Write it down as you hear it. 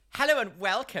Hello and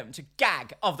welcome to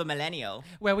Gag of the Millennial.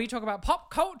 Where we talk about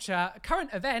pop culture, current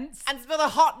events, And spill the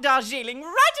hot Darjeeling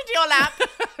right into your lap.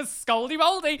 Scoldy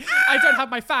moldy. I don't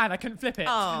have my fan. I couldn't flip it.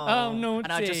 Oh, no.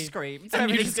 And I just screamed. So And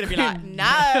you everybody's just going to be like,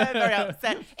 no, very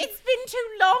upset. It's been too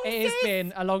long, It has sis.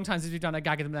 been a long time since we've done a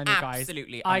Gag of the Millennial, guys.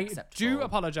 Absolutely I unacceptable. do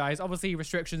apologise. Obviously,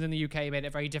 restrictions in the UK made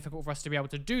it very difficult for us to be able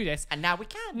to do this. And now we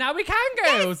can. Now we can,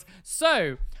 girls.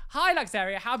 So, hi,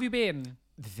 Luxaria. How have you been?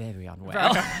 Very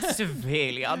unwell. Very-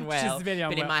 Severely unwell. Severely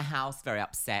Been in unwell. my house, very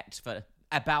upset for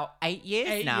about 8 years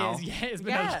 8 now. years. Yeah, it's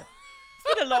been Yeah.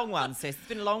 It's been a long one, sis. It's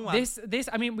been a long one. This.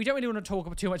 I mean, we don't really want to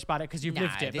talk too much about it because you've No,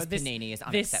 lived it. this but this panini is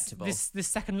unacceptable. This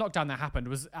second lockdown that happened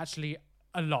was actually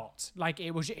a lot. Like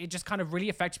it just kind of really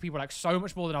affected people like so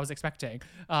much more than I was expecting.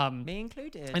 Me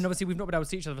included. And obviously we've not been able to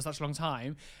see each other for such a long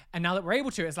time. And now that we're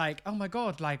able to, it's like, oh my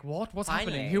God, like what's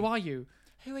Finally. happening? Who are you?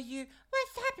 Who are you?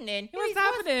 What's happening? What's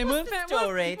happening? What's the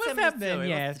story? What's Tell me the happening? story.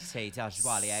 Yeah. What's the tea, Taj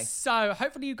Walier? So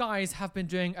hopefully you guys have been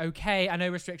doing okay. I know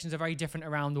restrictions are very different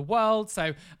around the world.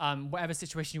 So whatever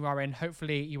situation you are in,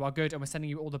 hopefully you are good and we're sending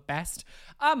you all the best.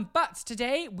 But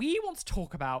today we want to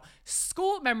talk about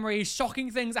school memories,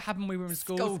 shocking things that happened when we were in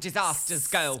school. School disasters,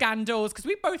 girl. Scandals. Because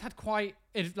we both had quite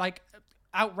like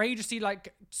outrageously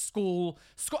like school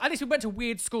at least we went to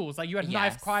weird schools, like you had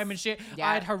knife Yes. crime and shit. Yeah.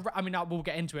 I had we'll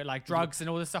get into it, like drugs and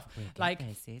all this stuff, like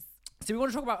Places. so we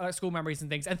want to talk about school memories and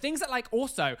things that like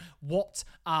also what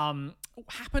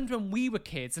happened when we were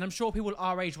kids, and I'm sure people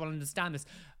our age will understand this,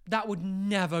 that would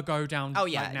never go down. Oh,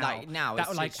 yeah, like now. like, now that it's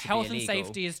would, like literally health and illegal.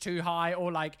 safety is too high,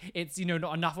 or like it's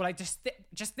not enough, or like just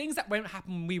things that won't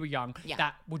happen when we were young Yeah.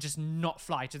 that will just not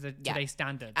fly to the today's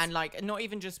standards. And like, not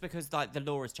even just because like the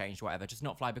law has changed or whatever, just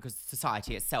not fly because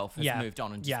society itself has Yeah. moved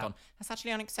on and just Yeah. gone, that's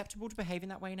actually unacceptable to behave in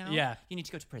that way now. Yeah. You need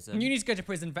to go to prison. You need to go to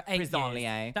prison for 8 Prison, years.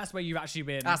 yeah. That's where you've actually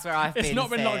been. That's where I've it's been, not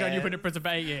been lockdown. sis. You've been in prison for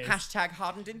 8 years. Hashtag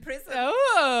hardened in prison.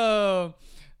 Oh.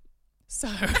 So.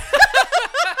 What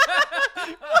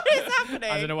is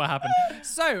happening? I don't know what happened.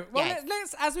 So, well, Yes.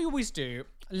 let's, as we always do,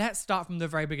 let's start from the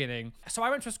very beginning. So I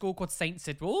went to a school called St.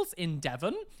 Sidwell's in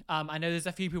Devon. I know there's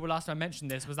a few people last time I mentioned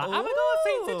this was like, oh my God,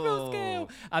 St. Sidwell's school.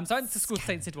 So I went to school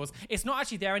St. Sidwell's. It's not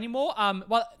actually there anymore.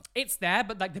 Well, it's there,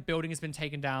 but like the building has been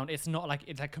taken down. It's not like,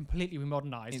 it's like completely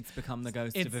modernized. It's become the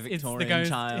ghost It's- of a it's the Victorian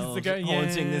ghost- child it's the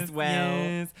haunting this yes, well.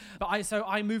 yes. But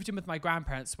I moved in with my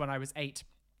grandparents when I was 8.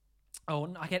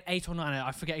 Oh, I get 8 or 9.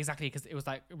 I forget exactly because it was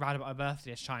like around about my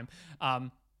birthday-ish time.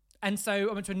 And so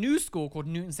I went to a new school called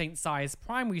Newton St. Si's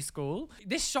Primary School.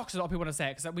 This shocks a lot of people when I say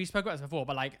it because we spoke about this before,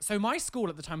 but like, so my school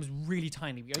at the time was really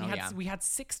tiny. We had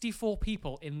 64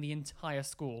 people in the entire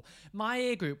school. My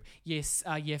year group, year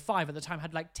 5 at the time,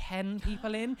 had like 10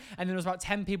 people in, and then there was about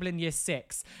 10 people in year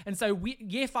 6. And so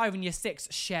year 5 and year 6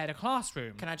 shared a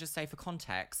classroom. Can I just say for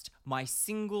context, my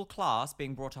single class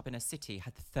being brought up in a city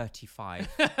had 35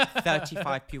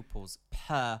 pupils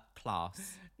per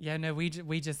class. Yeah, no, we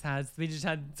just had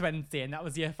 20, and that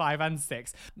was year 5 and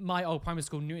 6. My old primary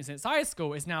school, Newton St. Si's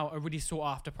School, is now a really sought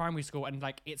after primary school, and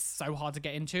like it's so hard to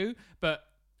get into. But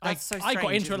That's so I got strange,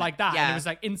 into it isn't like it? that, and Yeah. it was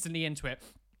like instantly into it.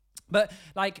 But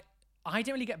like, I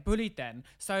didn't really get bullied then,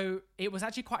 so it was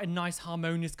actually quite a nice,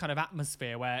 harmonious kind of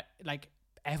atmosphere where like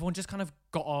everyone just kind of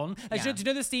got on. Like, Yeah. do you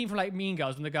know the scene from like Mean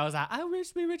Girls when the girls are, I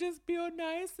wish we would just be all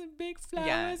nice and big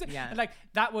flowers. yeah. And like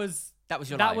that was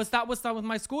your that life. was that was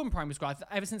my school in primary school.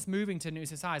 Ever since moving to Newton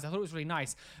St. Si's, I thought it was really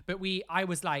nice. But I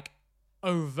was like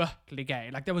overtly gay.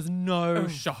 Like there was no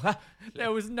shock.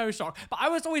 There was no shock. But I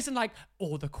was always in like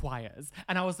all the choirs,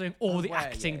 and I was doing all the were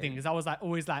acting you? things. I was like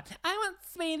always like, I want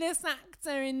to be this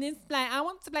actor in this play. I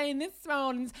want to play in this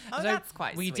role. And Oh, so that's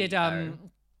quite we sweet, did though.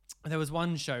 there was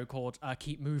one show called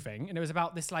Keep Moving, and it was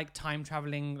about this like time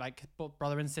traveling like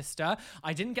brother and sister.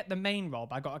 I didn't get the main role,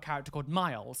 but I got a character called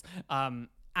Miles.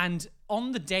 And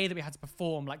on the day that we had to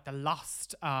perform like the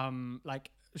last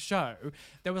like show,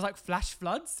 there was like flash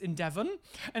floods in Devon,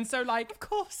 and so like Of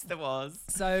course there was.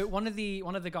 so one of the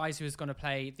guys who was going to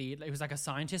play it was like a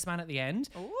scientist man at the end,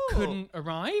 Ooh. couldn't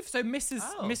arrive. So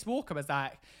Miss Walker was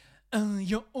like, oh,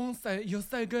 you're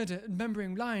so good at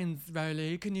remembering lines,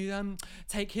 Rowley. Can you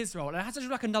take his role? And I had to do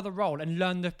like another role and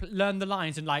learn the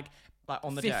lines in like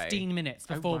On the 15 day. minutes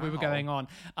before we were wow. going on.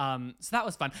 So that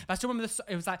was fun. But I still remember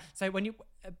it was like, so when you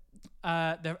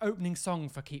the opening song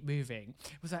for Keep Moving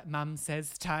was like, Mum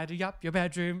says tidy up your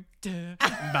bedroom, duh.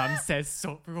 Mum says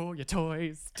sort for all your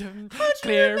toys, duh.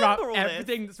 Clear up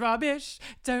everything that's rubbish,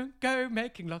 don't go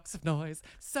making lots of noise.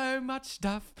 So much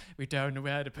stuff, we don't know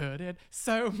where to put it.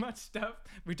 So much stuff,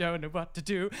 we don't know what to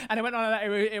do. And it went on like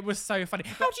that. It was so funny.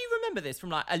 How do you remember this from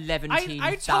like 11,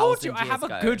 I told you, I have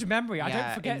a good memory. I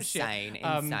don't forget insane, shit.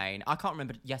 Insane. I can't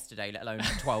remember yesterday, let alone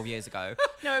 12 years ago.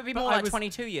 No, it'd be But more I like was-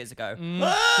 22 years ago.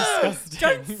 Disgusting.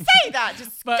 Don't say that.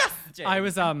 But Disgusting. I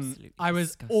was Absolutely I was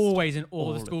disgusting. always in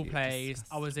all the All school of you, plays.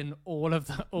 disgusting. I was in all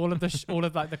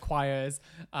of like the choirs.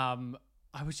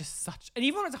 I was just such, and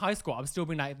even when I was in high school, I was still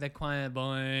being like the choir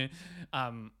boy.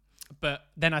 But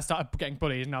then I started getting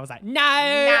bullied, and I was like, no,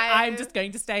 I'm just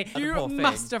going to stay. the You poor thing.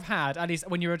 must have had, at least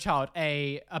when you were a child,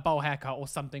 a bowl haircut or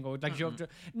something, or like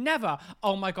never.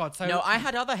 Oh my god! So No, I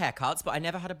had other haircuts, but I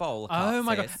never had a bowl cut. oh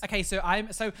my god. sis. Okay, so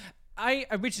I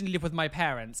originally lived with my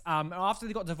parents. After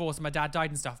they got divorced and my dad died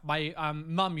and stuff, my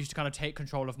mum used to kind of take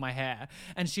control of my hair,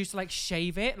 and she used to like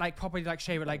shave it, like properly like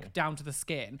shave it like down to the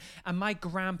skin. And my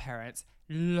grandparents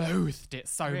loathed it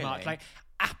so much, Really? like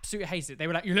absolutely hated it. They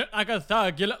were like, "You look like a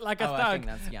thug. You look like a Oh, thug." I think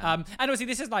that's- yeah. And obviously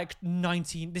this is like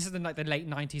This is in like the late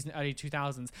 90s and early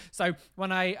 2000s. So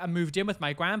when I moved in with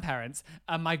my grandparents,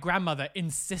 my grandmother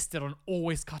insisted on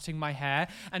always cutting my hair,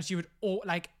 and she would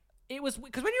it was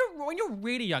because when you're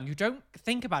really young, you don't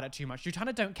think about it too much. You kind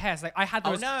of don't care. So like I had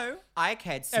Oh those. no, I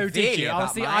cared Oh, severely did you?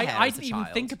 about See, my hair I as a didn't even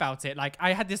child. think about it. Like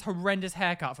I had this horrendous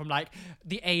haircut from like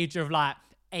the age of like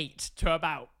 8 to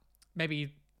about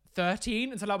maybe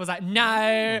 13 until I was like no,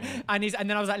 and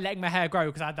then I was like letting my hair grow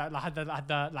because I had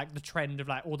the trend of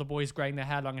like all the boys growing their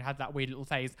hair long and had that weird little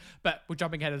phase. But we're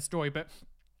jumping ahead of the story, but.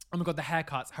 Oh my god, the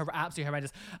haircuts, absolutely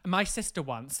horrendous. My sister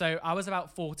once, so I was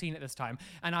about 14 at this time,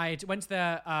 and I went to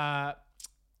the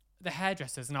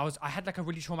hairdressers, and I had like a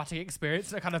really traumatic experience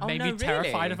that kind of made me no,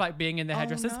 terrified really? of like being in the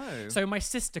hairdressers. no. So my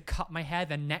sister cut my hair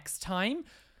the next time.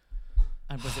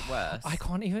 And was it worse? I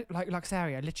can't even like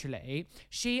Luxaria, literally.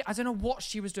 I don't know what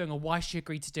she was doing or why she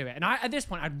agreed to do it. And I, at this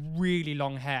point, I had really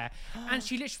long hair. And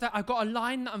she literally, I've got a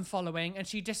line that I'm following, and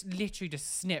she just literally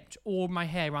just snipped all my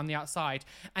hair around the outside,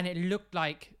 and it looked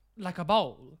like a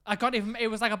bowl.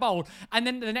 It was like a bowl. And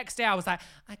then the next day I was like,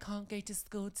 I can't go to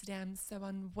school today, I'm so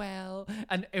unwell.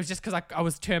 And it was just because I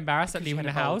was too embarrassed at Because you leaving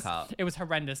the had a bowl house. cut. It was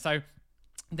horrendous. So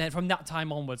then from that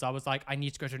time onwards, I was like, I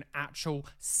need to go to an actual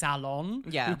salon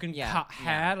who can cut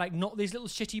hair, like not these little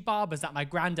shitty barbers that my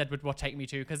granddad would take me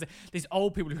to, because these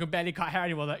old people who can barely cut hair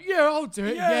anymore, like, yeah, I'll do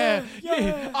it,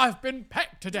 yeah. I've been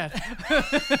pecked to death.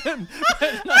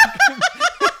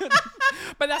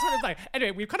 But that's what it's like.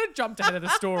 Anyway, we've kind of jumped ahead of the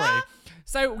story.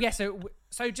 So yeah, so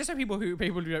just so people who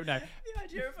don't know, The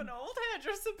idea of an old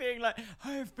hairdresser being like,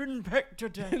 I've been pecked to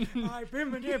death. I've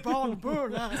been with it on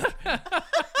bullet.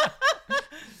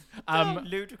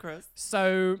 Ludicrous.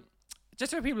 So,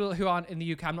 just for people who aren't in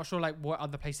the UK, I'm not sure like what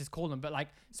other places call them, but like,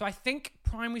 so I think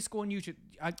primary school in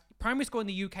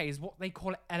the UK is what they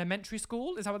call elementary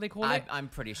school. Is that what they call it? I'm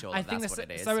pretty sure I think that's what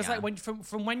it is. So it's yeah. like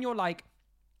from when you're like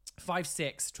 5,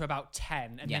 6 to about 10,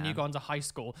 and then Yeah. you go on to high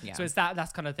school. Yeah. So it's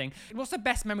that's kind of thing. What's the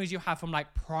best memories you have from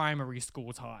like primary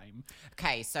school time?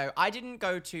 Okay, so I didn't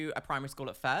go to a primary school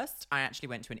at first. I actually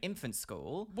went to an infant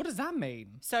school. What does that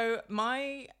mean? So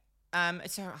my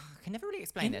so I can never really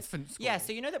explain Infant this. school? Yeah,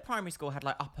 so you know that primary school had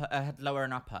like had lower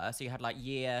and upper. So you had like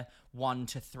year 1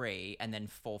 to 3 and then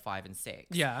 4, 5 and 6.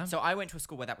 Yeah. So I went to a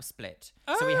school where that was split.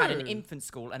 So we had an Oh. infant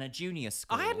school and a junior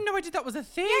school. I had no idea that was a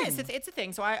thing. Yeah, it's a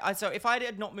thing. So so if I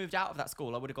had not moved out of that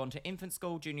school, I would have gone to infant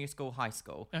school, junior school, high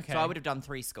school. Okay. So I would have done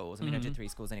 3 schools. I mean, I did 3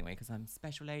 schools anyway because I'm a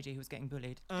special lady who was getting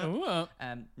bullied. Oh.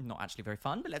 Not actually very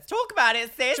fun, but let's talk about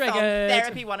it, sis. On Triggered.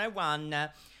 Therapy 101.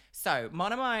 So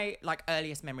one of my like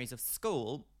earliest memories of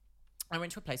school, I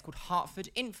went to a place called Hertford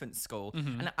Infant School,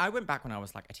 and I went back when I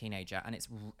was like a teenager, and it's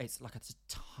like it's the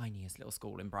tiniest little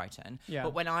school in Brighton. Yeah.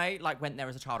 But when I like went there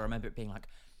as a child, I remember it being like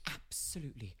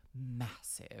absolutely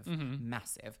massive,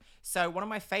 massive. So one of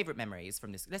my favorite memories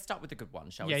from this. Let's start with the good one,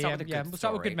 shall we? Yeah. Start with a good We'll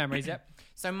start with story. good memories. Yep.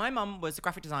 So my mum was a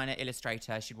graphic designer,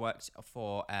 illustrator. She'd worked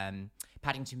for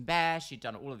Paddington Bear. She'd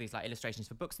done all of these like illustrations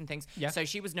for books and things. Yeah. So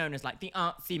she was known as like the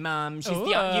artsy mum. She's Ooh.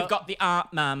 you've got the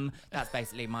art mum. That's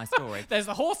basically my story. There's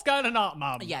the horse girl and art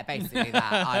mum. Yeah, basically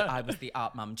that. I was the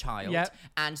art mum child. Yep.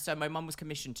 And so my mum was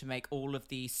commissioned to make all of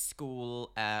the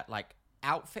school like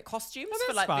outfit costumes Oh,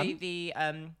 for that's like fun.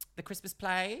 the Christmas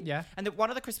play. Yeah. And one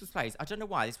of the Christmas plays, I don't know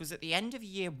why, this was at the end of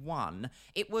year 1.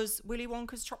 It was Willy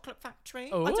Wonka's Chocolate Factory. I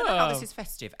don't know how this Ooh. is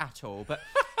festive at all, but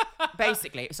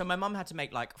basically, so my mum had to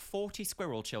make like 40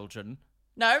 squirrel children.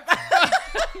 No.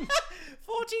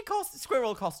 40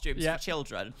 squirrel costumes Yep. for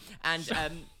children. And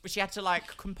she had to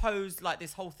like compose like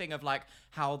this whole thing of like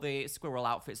how the squirrel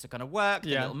outfits are going to work, the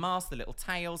Yeah. little masks, the little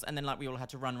tails, and then like we all had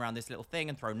to run around this little thing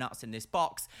and throw nuts in this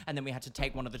box, and then we had to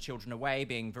take one of the children away,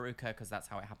 being Veruca, because that's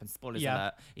how it happens. Spoilers Yeah.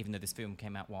 alert, even though this film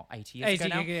came out 80 years ago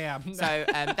now. Yeah. So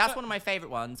that's one of my favorite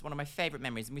ones, one of my favorite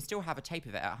memories, and we still have a tape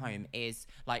of it at home, is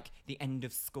like the end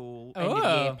of school, end of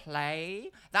year Oh.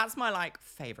 play. That's my like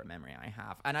favorite memory I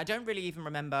have. And I don't really even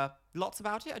remember lots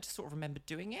about it. I just sort of remember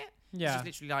doing it. It's Yeah. just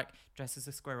literally like dress as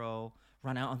a squirrel,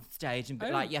 run out on stage, and Oh.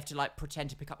 like you have to like pretend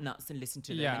to pick up nuts and listen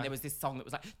to them. Yeah. And there was this song that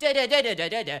was like da da da da da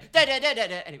da da da da da da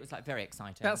da, and it was like very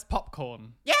exciting. That's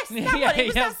Popcorn. Yes, that Yeah, one. It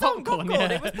was yeah, that song, Popcorn, Popcorn.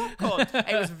 yeah. It was Popcorn.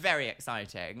 It was very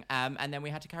exciting. And then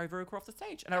we had to carry Veruca off the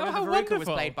stage. And I Oh, remember how Veruca was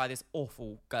wonderful. played by this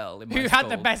awful girl in my Who had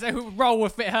the school. best role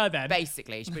would fit her then?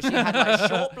 Basically, but she had like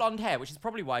short blonde hair, which is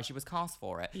probably why she was cast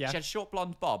for it. Yeah. She had short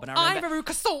blonde bob, and I I'm remember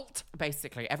Veruca Salt.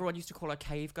 basically everyone used to call her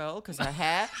Cave Girl because her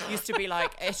hair used to be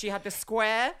like she had the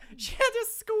square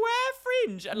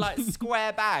fringe and like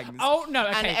square bangs. Oh, no,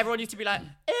 And okay. everyone used to be like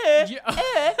You-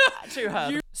 to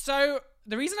her. So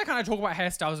the reason I kind of talk about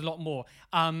hairstyles a lot more,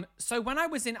 so when I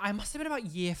was I must have been about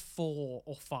year 4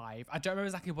 or 5. I don't remember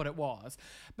exactly what it was,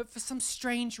 but for some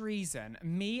strange reason,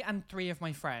 me and 3 of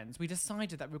my friends, we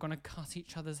decided that we were going to cut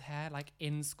each other's hair like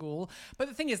in school. But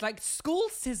the thing is, like, school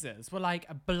scissors were like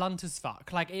blunt as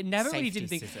fuck. Like, it never really did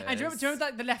Safety anything. And do you scissors. remember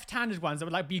like the left-handed ones that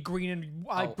would like be green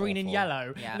and green and awful.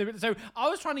 yellow? Yeah. So I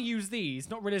was trying to use these,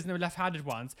 not realizing they were left-handed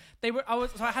ones. So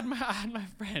I had my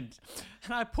friend,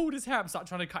 and I pulled his hair up and started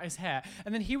trying to cut his hair,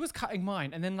 and then he was cutting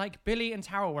mine, and then like Billy and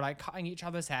Tara were like cutting each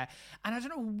other's hair, and I don't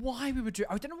know why we were doing.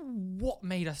 I don't know what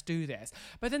made us do this,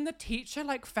 but then the teacher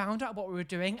like found out what we were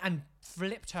doing and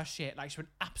flipped her shit. Like, she went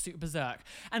absolute berserk,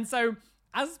 and so.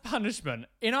 As punishment,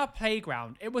 in our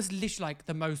playground, it was literally like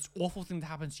the most awful thing to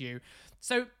happen to you.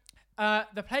 So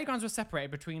the playgrounds were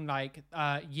separated between like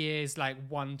years like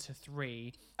 1 to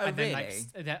 3, Oh, and then like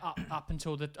really? then up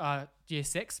until the year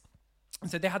 6. And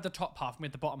so they had the top half, and we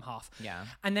had the bottom half. Yeah.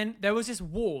 And then there was this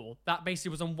wall that basically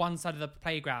was on one side of the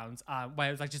playground, where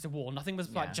it was like just a wall. Nothing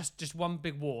was like Yeah. just one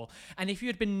big wall. And if you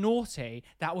had been naughty,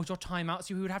 that was your timeout.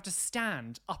 So you would have to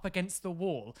stand up against the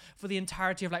wall for the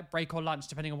entirety of like break or lunch,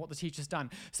 depending on what the teacher's done.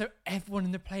 So everyone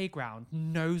in the playground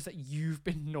knows that you've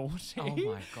been naughty. Oh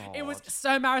my It was God.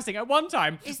 so embarrassing. At one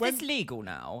time, Is when this legal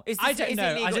now? I don't is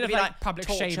know. It legal I don't to know be if, like like, public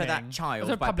torture shaming. that I don't know child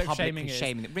what by public publicly shaming is.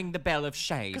 shaming them? Ring the bell of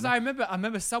shame. Because I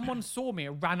remember someone saw me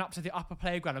and ran up to the upper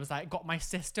playground. I was like, got my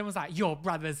sister and was like, your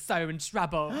brother's so in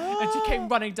trouble. And she came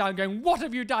running down going, what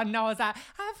have you done? Now I was like,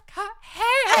 I've cut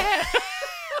hair.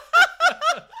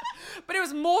 But it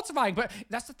was mortifying. But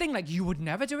that's the thing, like, you would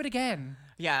never do it again.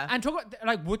 Yeah. And talk about,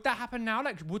 like, would that happen now?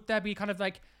 Like, would there be kind of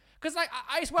like, because like,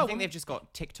 I swear. I think they've just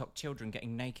got TikTok children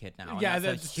getting naked now. And Yeah, that's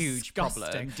they're a huge disgusting.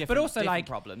 problem. But Different- also, different like,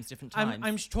 problems, different times.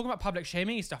 I'm talking about public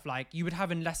shaming and stuff. Like, you would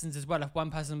have in lessons as well, if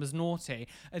one person was naughty,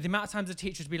 the amount of times the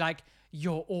teacher would be like,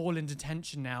 you're all in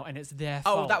detention now and it's their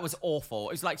fault. Oh, that was awful.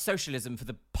 It was like socialism for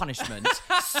the punishment.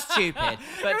 Stupid.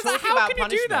 But was like, how can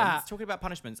you do that? talking about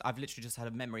punishments, I've literally just had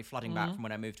a memory flooding back from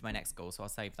when I moved to my next school, so I'll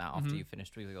save that after you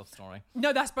finished with your story.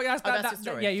 No, that's That's the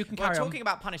story. yeah, you can Well, carry on. talking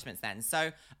about punishments then.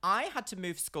 So I had to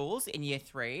move schools in year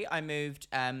 3. I moved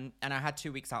and I had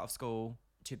 2 weeks out of school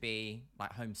to be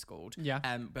like homeschooled.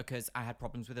 Yeah. Because I had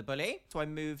problems with a bully. So I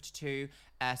moved to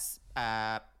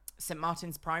St.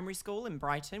 Martin's Primary School in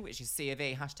Brighton, which is C of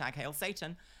E, #Hail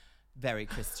Satan. Very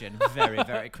Christian, very,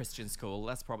 very Christian school.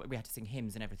 That's probably, we had to sing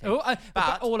hymns and everything. Oh, but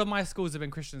But- all of my schools have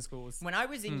been Christian schools. When I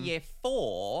was in year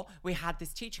 4, we had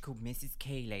this teacher called Mrs.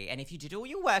 Keeley. And if you did all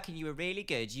your work and you were really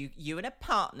good, you and a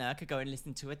partner could go and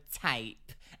listen to a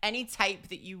tape. Any tape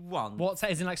that you want. What's that?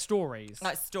 Is in like stories?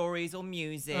 Like stories or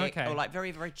music Okay. or like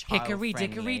very, very child Hickory friendly,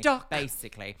 dickory dock.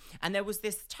 basically. And there was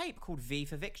this tape called V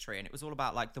for Victory, and it was all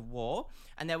about like the war.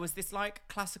 And there was this like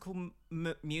classical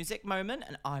music moment,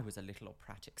 and I was a little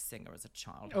operatic singer as a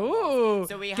child. I was. Ooh,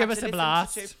 So we had give to us a listen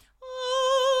blast. To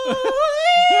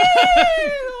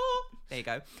there you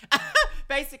go.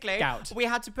 Basically, Gout. we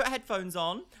had to put headphones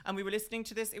on and we were listening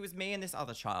to this. It was me and this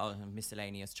other child,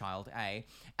 miscellaneous child A.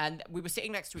 And we were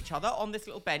sitting next to each other on this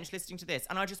little bench listening to this.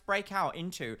 And I just break out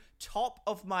into top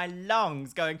of my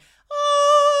lungs going,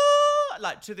 ah,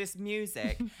 like to this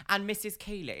music. And Mrs.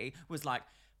 Keeley was like,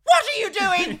 what are you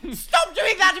doing? Stop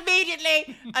doing that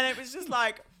immediately. And it was just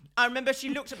like, I remember she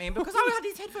looked at me, and because I had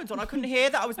these headphones on, I couldn't hear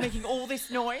that I was making all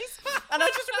this noise. And I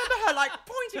just remember her like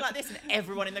pointing like this, and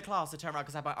everyone in the class had turned around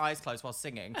because I had my eyes closed while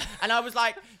singing. And I was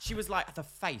like, she was like, the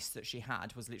face that she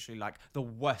had was literally like the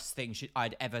worst thing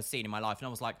I'd ever seen in my life. And I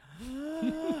was like,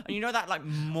 and you know that like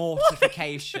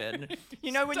mortification.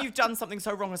 You know when you've done something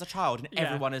so wrong as a child, and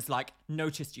everyone has like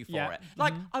noticed you for it.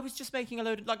 Like I was just making a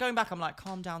load of, like going back, I'm like,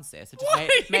 calm down, sis. I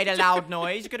just made a loud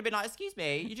noise. You could have been like, excuse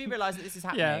me, you do realise that this is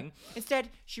happening. Instead,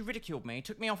 she ridiculed me,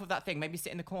 took me off of that thing, made me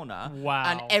sit in the corner. Wow.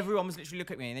 And everyone was literally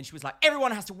looking at me, and then she was like,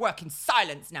 everyone has to work in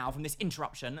silence now from this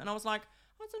interruption. And I was like,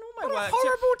 I don't know my work. What a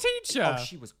horrible teacher. Oh,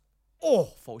 she was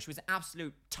awful. She was an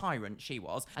absolute tyrant, she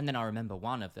was. And then I remember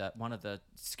one of the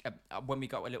when we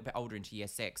got a little bit older into year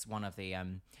 6, one of the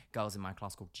girls in my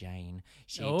class called Jane,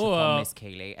 she took on Miss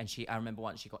Keeley, and I remember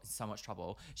once she got in so much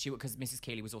trouble. Because Mrs.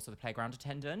 Keeley was also the playground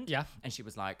attendant. Yeah. And she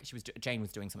was like, Jane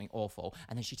was doing something awful,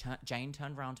 and then Jane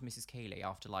turned around to Mrs. Keeley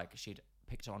after like she'd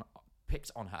picked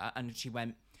on her, and she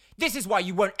went, "This is why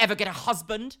you won't ever get a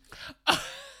husband."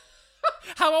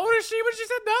 How old is she when she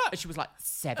said that? She was like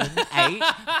 7, 8,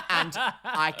 and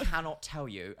I cannot tell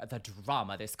you the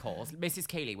drama this caused. Mrs.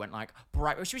 Keeley went like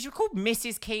bright. She was called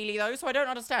Mrs. Keeley though, so I don't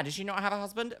understand. Did she not have a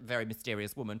husband? Very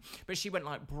mysterious woman. But she went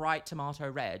like bright tomato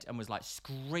red and was like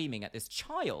screaming at this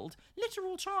child,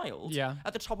 literal child,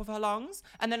 at the top of her lungs.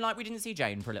 And then like we didn't see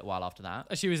Jane for a little while after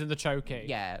that. She was in the choking.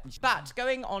 Yeah, but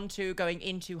going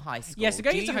into high school. Yeah, so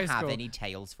going into high school. Do you have any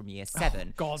tales from year 7?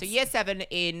 Oh, God. So year 7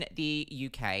 in the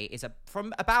UK is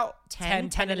from about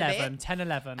 10, 11. 10,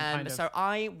 11. Kind of. So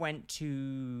I went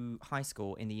to high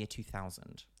school in the year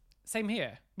 2000. Same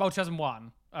here. Well,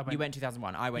 2001. You went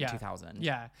 2001. I went 2000.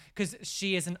 Yeah, because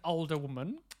she is an older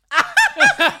woman.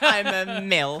 I'm a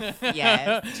MILF,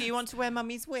 yes. Do you want to wear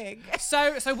mummy's wig?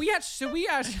 So we actually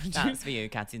That's for you,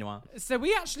 Cathy Noir. So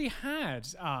we actually had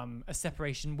a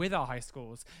separation with our high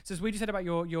schools. So as we just said about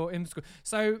your in school.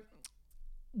 So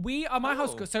we are my high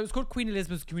school. So it's called Queen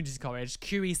Elizabeth Community College,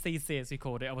 QECC as we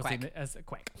called it, obviously as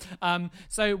Quick.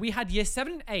 So we had year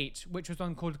 7 and 8, which was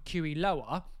one called QE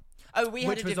Lower. Oh, we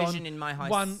had a division in my high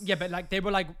school. Yeah, but like they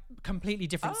were like completely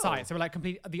different sites. They were like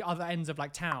complete the other ends of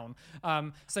like town.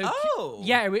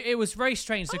 It was very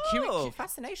strange. So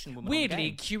fascination woman.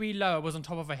 Weirdly, QE Lower was on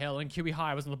top of a hill and QE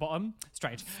Higher was on the bottom.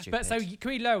 Strange. Stupid. But so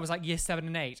QE Lower was like year 7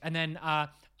 and 8, and then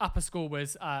upper school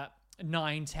was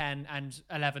 9, 10, and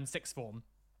 11 sixth form.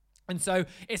 And so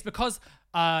it's because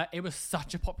it was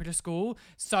such a popular school.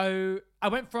 So I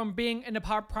went from being in a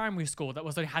primary school that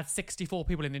only had 64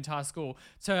 people in the entire school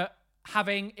to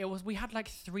having we had like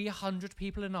 300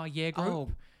 people in our year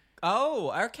group.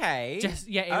 Oh, okay.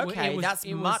 That's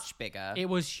much bigger. It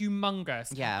was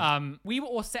humongous. Yeah. We were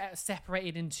all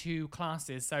separated into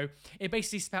classes, so it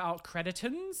basically spelled out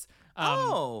creditons.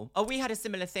 We had a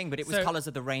similar thing, but it was colours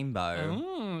of the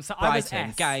rainbow. So Brighton, I was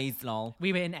S. gays, lol.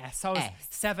 We were in S. So I was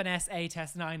 7S,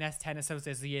 8S, 9S, 10S, so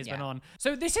as the years went on.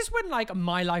 So this is when like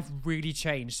my life really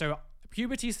changed. So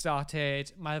puberty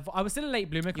started. I was still a late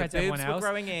bloomer compared to everyone else.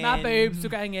 Growing in. My boobs were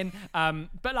going in.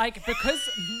 But like because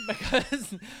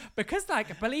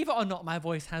like believe it or not, my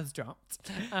voice has dropped.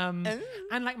 And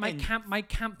like my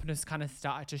campness kind of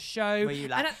started to show. Were you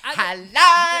like,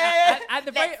 hello?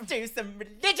 Let's do some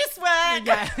religious work.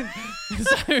 Yeah.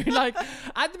 So like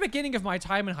at the beginning of my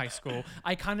time in high school,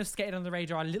 I kind of skated on the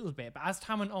radar a little bit. But as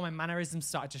time went on, my mannerisms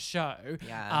started to show.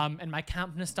 Yeah. And my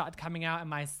campness started coming out, and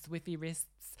my swiffy wrists.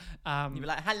 You were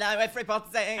like, hello,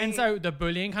 everybody. And so the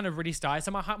bullying kind of really started. So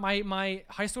my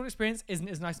high school experience isn't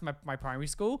as nice as my primary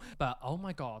school, but oh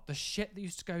my God, the shit that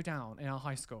used to go down in our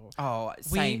high school. Oh,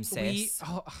 same, sis.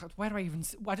 I don't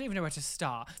even know where to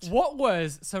start. What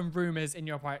was some rumors in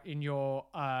your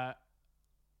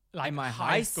like in my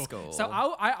high school? So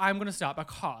I'm going to start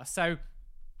because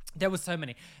there was so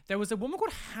many. There was a woman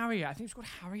called Harriet. I think she was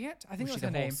called Harriet. I think that was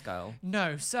her name. Horse girl?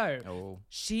 No. So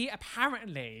she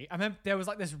apparently, I remember there was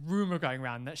like this rumor going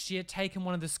around that she had taken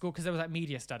one of the school, because there was like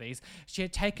media studies. She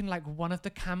had taken like one of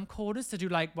the camcorders to do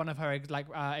like one of her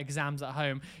exams at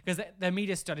home, because their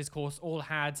media studies course all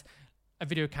had a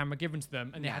video camera given to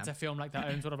them, and they had to film like their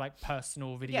own sort of like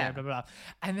personal video, blah, blah, blah.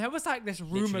 And there was like this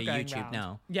rumor going YouTube around.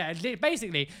 now. Yeah,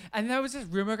 basically. And there was this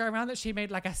rumor going around that she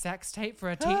made like a sex tape for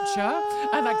a teacher,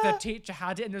 and like the teacher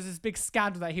had it, and there was this big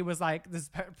scandal that he was like this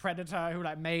predator who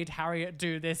like made Harriet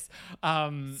do this.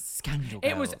 Scandal.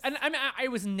 It was, and I mean,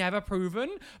 it was never proven,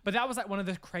 but that was like one of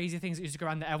the crazy things that used to go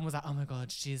around, that everyone was like, oh my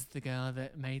God, she's the girl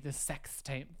that made the sex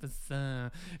tape for Sir.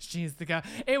 She's the girl.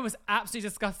 It was absolutely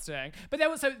disgusting. But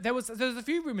there was there's a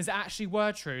few rumours that actually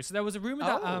were true. So there was a rumour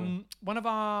that one of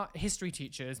our history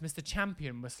teachers, Mr.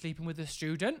 Champion, was sleeping with a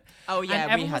student. Oh yeah,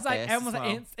 and we had this. everyone was as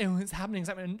like, well. it's happening.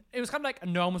 Something. It was kind of like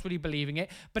no one was really believing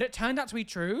it, but it turned out to be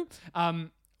true.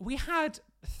 We had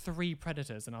 3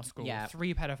 predators in our school,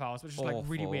 3 pedophiles, which is like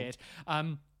really Awful.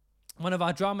 weird. One of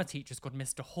our drama teachers called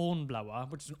Mr. Hornblower,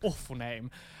 which is an awful name,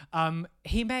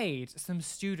 he made some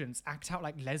students act out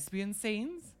like lesbian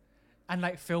scenes and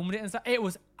like filmed it and stuff. It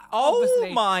was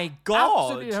obviously my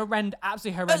God.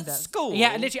 absolutely horrendous. At school?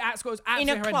 Yeah, literally at school. It was absolutely In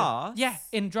a horrendous. class? Yeah,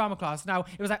 in drama class. Now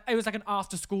it was like an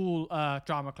after school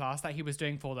drama class that he was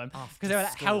doing for them because they were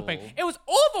like, After helping. school. It was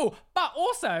awful, but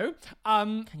also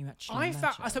Can you actually I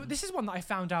found imagine? so this is one that I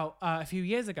found out a few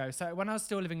years ago. So when I was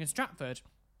still living in Stratford,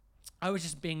 I was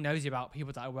just being nosy about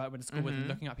people that I worked with in school with and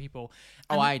looking at people.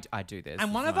 Oh, And, I do this. and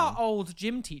as one of well. our old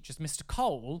gym teachers, Mr.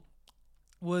 Cole,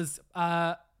 was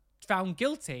found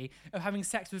guilty of having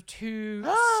sex with 2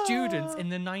 students in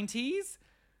the 90s,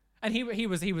 and he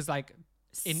was like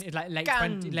in like late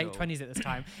Scandal. 20s at this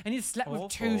time, and he slept with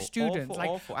 2 Awful, students. awful, like,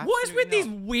 awful, what is with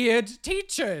absolutely these weird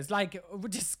teachers? Like,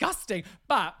 disgusting.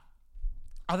 But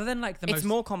other than like the It's most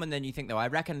more common than you think, though. I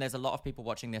reckon there's a lot of people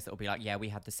watching this that will be like, yeah, we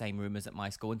had the same rumors at my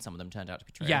school, and some of them turned out to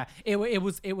be true. Yeah, it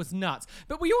was nuts.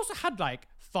 But we also had like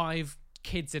 5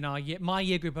 kids in my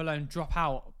year group alone drop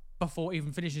out before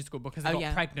even finishing school because they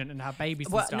got pregnant and had babies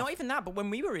and Well, stuff. not even that, but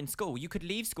when we were in school, you could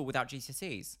leave school without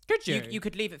GCSEs. Could you? You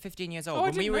could leave at 15 years old. Oh, I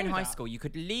when we didn't were in know high that. school, you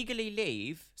could legally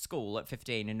leave school at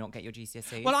 15 and not get your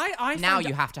GCSEs. Well, I now find you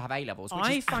it- have to have A levels. Which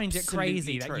I is find it absolutely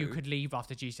crazy that you true. could leave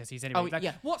after GCSEs anyway. Oh, Like,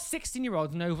 yeah. what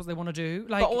 16-year-olds know what they want to do?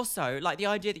 Like, But also, like the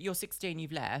idea that you're 16,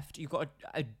 you've left, you've got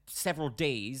several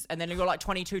Ds, and then you're like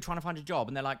 22 trying to find a job,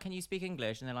 and they're like, "Can you speak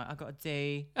English?" And they're like, "I got a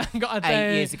D." got a 8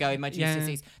 day. years ago in my Yeah.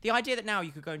 GCSEs. The idea that now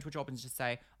you could go into a job and just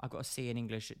say, "I got a C in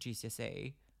English at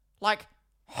GCSE," like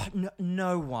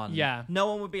no one. Yeah. No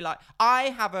one would be like, "I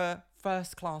have a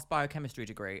first-class biochemistry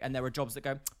degree," and there are jobs that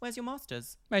go, "Where's your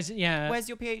masters? Yeah. Where's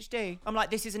your PhD?" I'm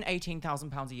like, "This is an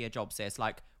 £18,000 a year job, sis.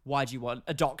 Like, why do you want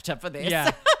a doctor for this?"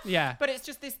 Yeah. Yeah. But it's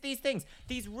just these things,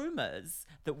 these rumors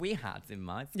that we had in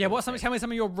my Yeah. school. Tell me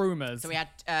some of your rumors. So we had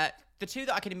the 2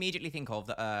 that I can immediately think of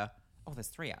that are, there's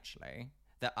 3 actually,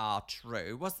 that are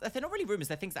true. They're not really rumors,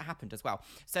 they're things that happened as well.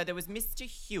 So there was Mr.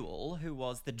 Hewell, who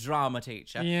was the drama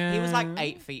teacher. He was like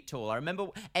 8 feet tall. I remember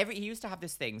he used to have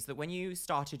this thing, so that when you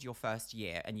started your first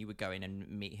year and you would go in and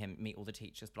meet all the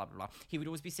teachers, blah, blah, blah, he would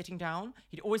always be sitting down.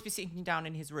 He'd always be sitting down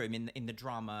in his room in the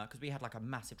drama, because we had like a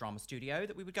massive drama studio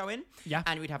that we would go in. Yeah.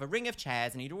 And we'd have a ring of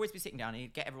chairs, and he'd always be sitting down, and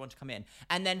he'd get everyone to come in.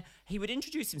 And then he would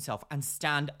introduce himself and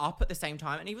stand up at the same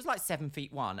time. And he was like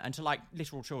 7'1", and to like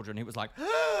literal children, he was like,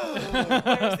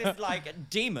 where is this like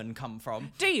demon come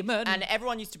from? Demon. And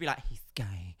everyone used to be like, he's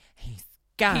gay, he's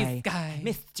gay, He's gay.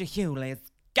 Mr. Hewell is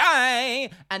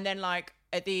gay. And then like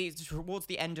towards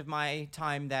the end of my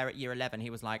time there at year 11, he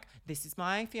was like, this is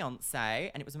my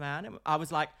fiance, and it was a man. And I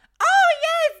was like, oh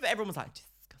yes. But everyone was like,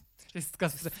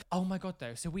 Disgusting. Oh my god,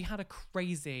 though. So we had a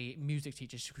crazy music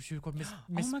teacher. She was called Miss.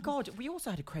 oh my God, we also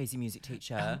had a crazy music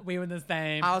teacher. We were in the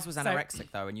same. Ours was So-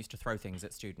 anorexic though, and used to throw things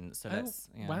at students. So that's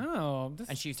yeah. Wow. This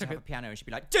And she used to took have a it- piano, and she'd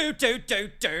be like, do, do,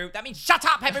 do, do. That means shut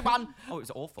up, everyone. Oh, it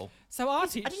was awful. So our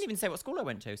teacher. I didn't even say what school I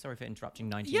went to. Sorry for interrupting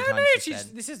 19 Yeah, times. no, just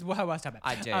then. this is her worst habit.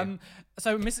 I do.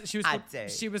 So I do.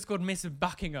 she was called Miss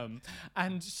Buckingham,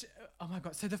 and oh my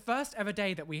god! So the first ever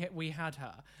day that we had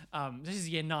her, this is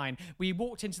year 9. We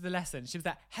walked into the lesson. She was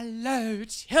like, "Hello,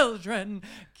 children,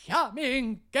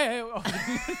 coming Gale."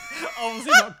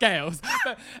 Obviously not Gales,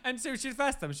 but and so she was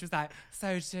first time. She was like,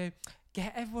 "So to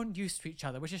get everyone used to each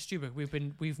other, which is stupid.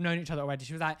 We've known each other already."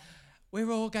 She was like, we're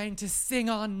all going to sing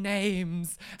our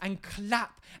names and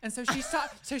clap. And so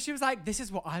she was like, this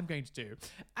is what I'm going to do.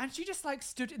 And she just like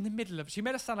stood in the middle of, she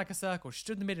made us sound like a circle. She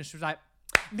stood in the middle and she was like,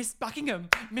 Miss Buckingham,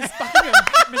 Miss Buckingham,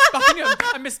 Miss Buckingham,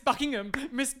 and Miss Buckingham,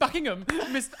 Miss Buckingham,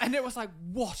 and it was like,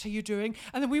 what are you doing?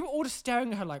 And then we were all just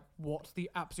staring at her like, what the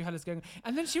absolute hell is going on?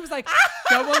 And then she was like,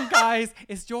 go on guys,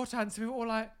 it's your turn. So we were all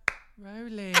like,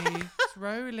 Roly, it's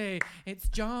Roly, it's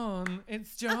John. And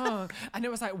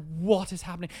it was like, what is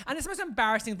happening? And it's the most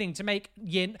embarrassing thing to make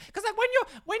yin, because like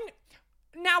when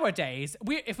nowadays,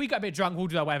 if we get a bit drunk, we'll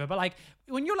do that, whatever. But like,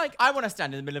 when you're like, I want to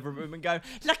stand in the middle of a room and go,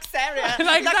 Luxaria,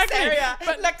 Like, exactly. Luxaria,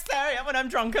 But- Luxaria when I'm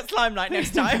drunk at Slimelight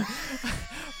next time.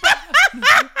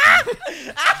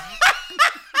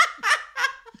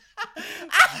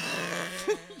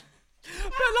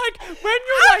 but like when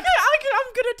you're like,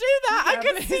 I'm gonna do that. I Yeah,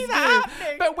 can please see do. that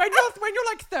happening. But when you're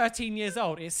like 13 years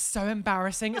old, it's so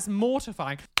embarrassing. It's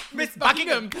mortifying. Miss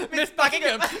Buckingham, Miss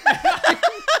Buckingham.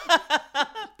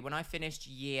 when I finished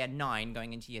year 9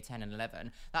 going into year 10 and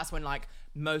 11, that's when like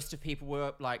most of people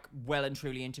were like well and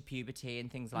truly into puberty and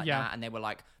things like that, and they were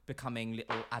like becoming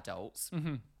little adults.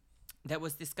 There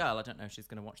was this girl, I don't know if she's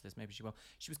going to watch this, maybe she will.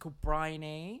 She was called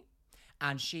Bryony,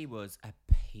 and she was a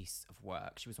piece of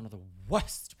work. She was one of the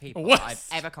worst people that I've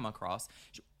ever come across.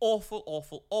 She, awful,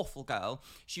 awful, awful girl.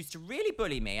 She used to really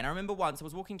bully me. And I remember once I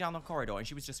was walking down the corridor and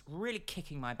she was just really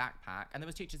kicking my backpack. And there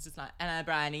was teachers just like, hello,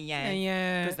 Bryony,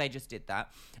 yeah. Because they just did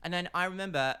that. And then I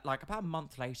remember like about a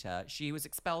month later, she was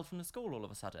expelled from the school all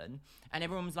of a sudden. And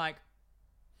everyone was like,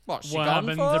 what's she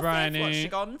gone for? What's she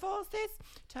gone for, sis?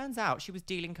 Turns out she was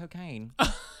dealing cocaine.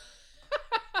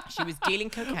 She was dealing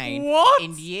cocaine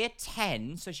in year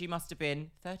 10, so she must have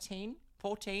been 13,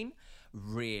 14.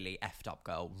 Really effed up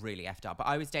girl, really effed up. But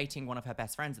I was dating one of her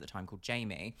best friends at the time called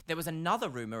Jamie. There was another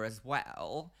rumour as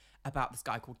well about this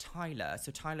guy called Tyler.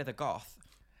 So Tyler the Goth.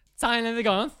 Tyler the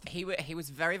Goth. He was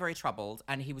very, very troubled,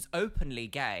 and he was openly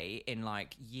gay in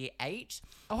like year 8.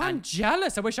 Oh, I'm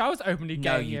jealous. I wish I was openly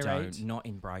gay in year 8. No, you don't. Not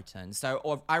in Brighton. So,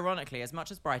 or, ironically, as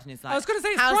much as Brighton is like, I was going to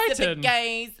say it's how's Brighton. The big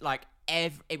gays? Like,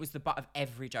 it was the butt of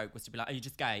every joke was to be like, are you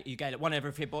just gay? Are you gay? Like, one of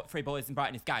every three boys in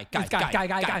Brighton is gay. Gay.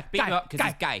 Beat him up because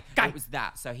he's gay. It was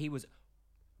that. So he was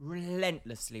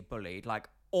relentlessly bullied, like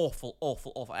awful,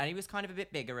 awful, awful. And he was kind of a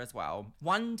bit bigger as well.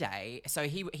 One day, so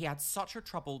he had such a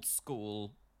troubled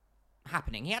school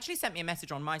happening. He actually sent me a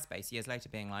message on MySpace years later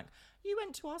being like, you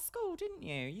went to our school, didn't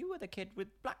you? You were the kid with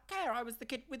black hair. I was the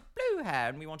kid with blue hair.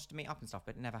 And we wanted to meet up and stuff,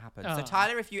 but it never happened. So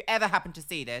Tyler, if you ever happen to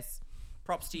see this,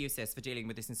 props to you, sis, for dealing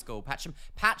with this in school.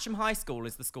 Patcham High School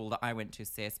is the school that I went to,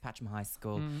 sis. Patcham High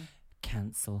School.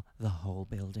 Cancel the whole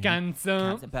building.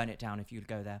 Cancel. Burn it down if you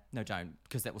go there. No, don't,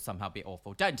 because that will somehow be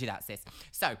awful. Don't do that, sis.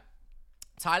 So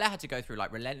Tyler had to go through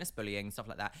like relentless bullying, stuff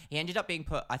like that. He ended up being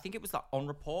put, I think it was like on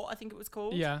report, I think it was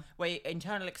called. Yeah. Where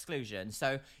internal exclusion.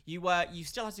 So you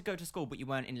still had to go to school, but you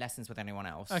weren't in lessons with anyone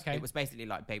else. Okay. It was basically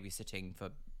like babysitting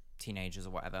for teenagers or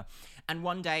whatever. And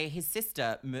one day his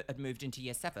sister had moved into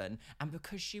year 7, and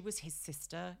because she was his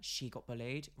sister, she got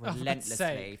bullied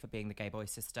relentlessly for being the gay boy's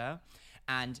sister.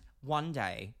 And one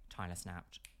day Tyler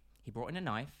snapped. He brought in a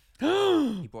knife.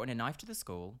 He brought in a knife to the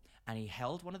school, and he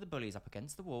held one of the bullies up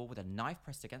against the wall with a knife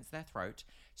pressed against their throat,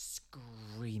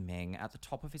 screaming at the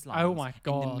top of his lungs. Oh my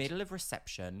God. In the middle of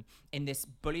reception, in this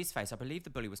bully's face. I believe the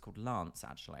bully was called Lance,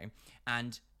 actually.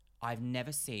 And I've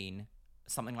never seen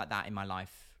something like that in my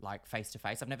life, like face to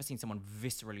face. I've never seen someone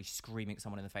viscerally screaming at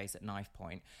someone in the face at knife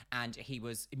point. And he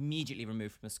was immediately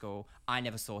removed from the school. I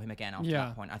never saw him again after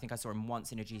that point. I think I saw him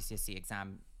once in a GCSE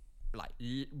exam, like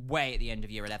way at the end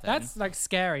of year 11. That's like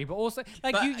scary, but also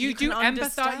like but you do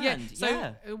empathize. Yeah. So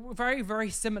yeah. Very, very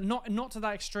similar. Not to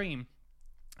that extreme.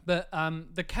 But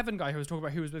the Kevin guy who was talking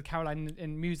about, who was with Caroline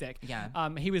in music,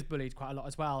 he was bullied quite a lot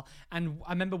as well. And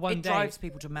I remember one day, it drives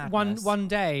people to madness. One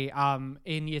day,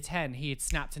 in year 10, he had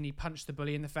snapped and he punched the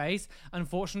bully in the face.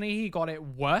 Unfortunately, he got it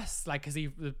worse, like because the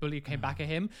bully came back at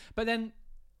him. But then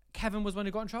Kevin was one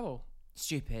who got in trouble.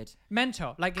 Stupid,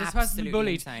 mental. Like this absolutely person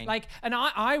bullied. Insane. Like, and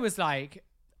I was like,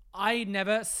 I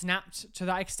never snapped to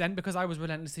that extent because I was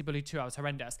relentlessly bullied too. I was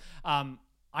horrendous.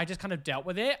 I just kind of dealt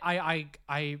with it. I think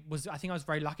I was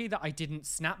very lucky that I didn't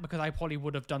snap because I probably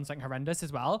would have done something horrendous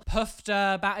as well. Puffed,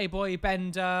 Batty Boy,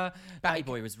 Bender. Batty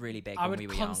Boy was really big when we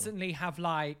were young. I would constantly have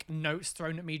like notes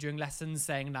thrown at me during lessons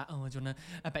saying like, oh,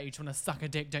 I bet you want to suck a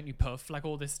dick, don't you, Puff? Like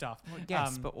all this stuff. Well,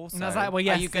 yes, but also, and I was like, well,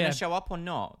 yes, are you going to show up or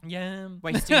not? Yeah.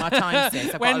 Wasting my time,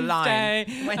 sis. I've got a line.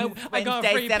 I got a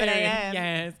free 7 period. a.m.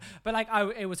 Yes. But like,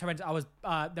 it was horrendous.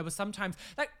 There was sometimes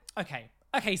like,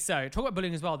 Okay, so talk about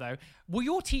bullying as well, though. Will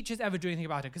your teachers ever do anything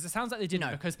about it? Because it sounds like they didn't.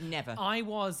 No, because never. I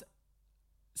was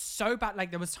so bad.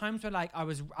 Like there was times where like I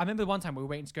remember one time we were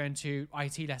waiting to go into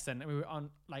IT lesson, and we were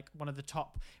on like one of the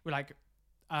top. We're like,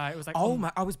 it was like,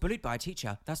 I was bullied by a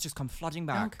teacher. That's just come flooding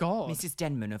back. Oh God, Mrs.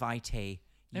 Denman of IT.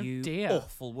 Oh, you dear.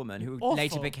 awful woman who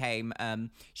later became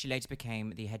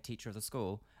the head teacher of the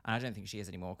school, and I don't think she is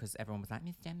anymore because everyone was like,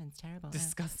 Miss Denman's terrible.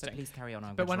 Disgusting. So please carry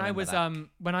on. But when I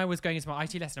was going into my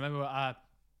IT lesson, I remember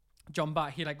John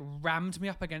Butt, he like rammed me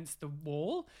up against the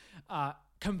wall,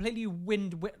 completely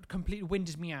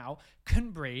winded me out,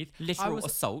 couldn't breathe. Literal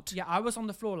assault. Yeah, I was on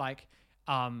the floor like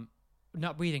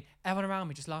not breathing. Everyone around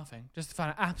me just laughing, just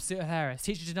found it absolutely hilarious.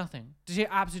 Teacher did nothing. Did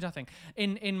absolutely nothing.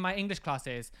 In my English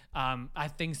classes, I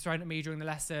had things thrown at me during the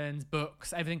lessons,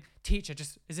 books, everything. Teacher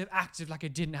just as if acted like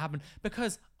it didn't happen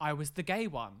because I was the gay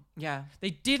one. Yeah,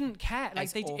 they didn't care. Like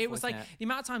awful, it was like the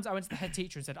amount of times I went to the head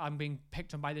teacher and said, "I'm being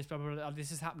picked on by this, blah blah blah.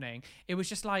 This is happening." It was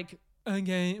just like,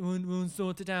 okay, we'll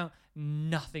sort it out.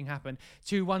 Nothing happened.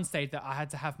 To one stage that I had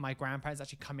to have my grandparents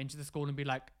actually come into the school and be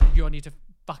like, "You need to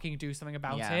fucking do something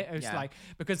about it." It was like,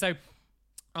 because so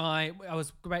I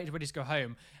was ready to go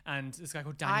home, and this guy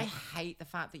called Daniel. I hate the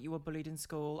fact that you were bullied in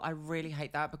school. I really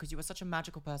hate that because you were such a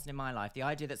magical person in my life. The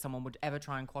idea that someone would ever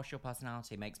try and quash your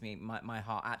personality makes me my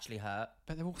heart actually hurt.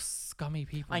 But they're all scummy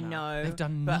people. I now. know. They've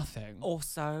done but nothing.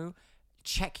 Also,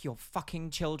 check your fucking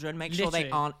children. Make sure they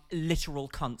Literally. aren't literal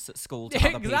cunts at school to other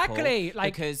people. Exactly.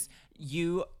 Like, because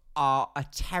you are a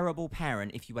terrible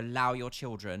parent if you allow your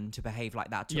children to behave like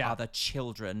that to Yeah. other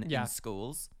children Yeah. in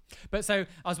schools. But so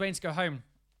I was waiting to go home.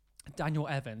 Daniel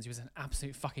Evans, who was an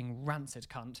absolute fucking rancid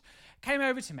cunt, came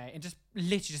over to me and just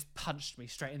literally just punched me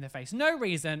straight in the face. No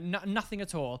reason, nothing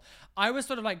at all. I was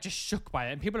sort of like just shook by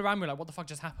it, and people around me were like, what the fuck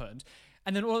just happened?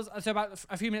 And then so about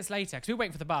a few minutes later, because we were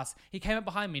waiting for the bus, he came up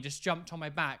behind me, just jumped on my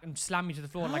back and slammed me to the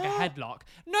floor like a headlock.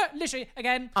 No, literally,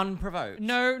 again, Unprovoked.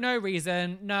 no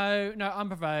reason, no,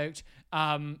 unprovoked.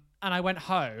 And I went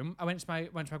home. I went to my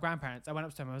grandparents. I went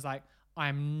up to them. I was like, I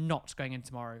am not going in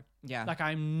tomorrow. Yeah. Like,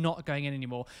 I'm not going in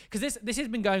anymore. Because this has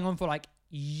been going on for like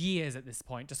years at this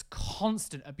point. Just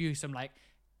constant abuse from like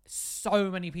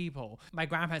so many people. My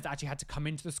grandparents actually had to come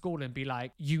into the school and be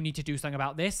like, you need to do something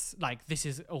about this. Like, this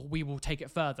is, or we will take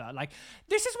it further. Like,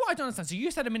 this is what I don't understand. So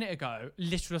you said a minute ago,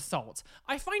 literal assault.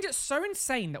 I find it so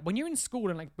insane that when you're in school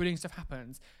and like bullying stuff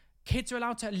happens, kids are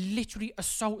allowed to literally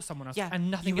assault someone else and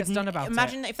nothing gets done about it.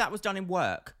 Imagine if that was done in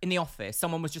work, in the office.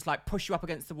 Someone was just like push you up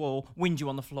against the wall, wind you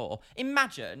on the floor.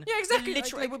 Imagine. Yeah, exactly.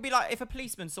 Literally, it would be like if a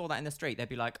policeman saw that in the street, they'd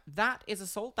be like, that is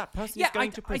assault. That person Yeah, is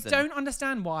going to prison. I don't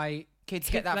understand why Kids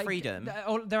get that freedom.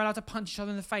 They're allowed to punch each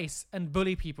other in the face and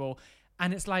bully people.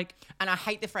 And it's like... And I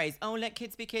hate the phrase, oh, let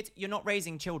kids be kids. You're not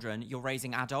raising children, you're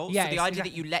raising adults. Yeah, so the idea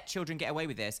exactly. that you let children get away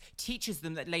with this teaches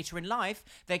them that later in life,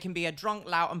 they can be a drunk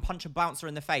lout and punch a bouncer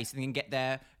in the face and then get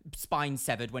their spine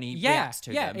severed when he reacts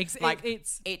to them.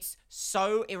 It's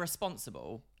so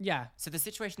irresponsible. Yeah. So the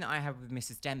situation that I had with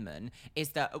Mrs. Denman is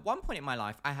that at one point in my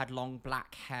life, I had long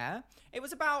black hair. It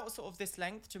was about sort of this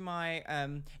length to my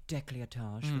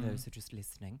décolletage, for those who are just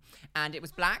listening. And it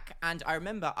was black. And I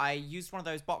remember I used one of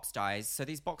those box dyes. So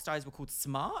these box dyes were called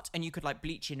Smart. And you could like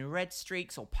bleach in red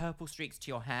streaks or purple streaks to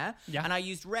your hair. Yeah. And I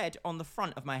used red on the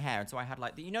front of my hair. And so I had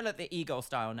like, like the Eagle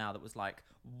style now that was like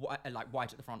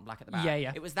white at the front, black at the back. Yeah,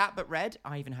 yeah. It was that, but red.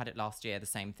 I even had it last year, the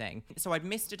same thing. So I'd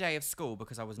missed a day of school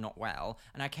because I was not well.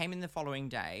 And I came in the following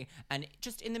day, and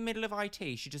just in the middle of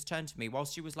IT, she just turned to me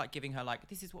whilst she was like giving her like,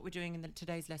 this is what we're doing in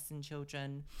today's lesson,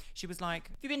 children. She was like,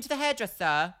 have you been to the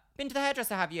hairdresser? Been to the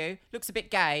hairdresser, have you? Looks a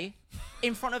bit gay.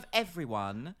 In front of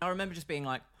everyone. I remember just being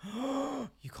like, oh,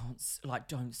 you can't, like,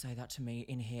 don't say that to me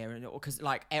in here. Because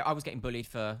like, I was getting bullied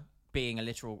for being a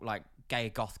literal like gay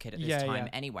goth kid at this time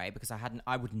anyway, because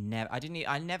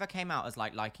I never came out as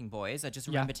like liking boys. I just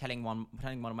remember telling one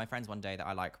of my friends one day that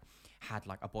I like had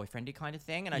like a boyfriendy kind of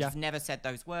thing, and I just never said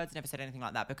those words, never said anything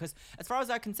like that, because as far as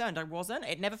I'm concerned, I wasn't.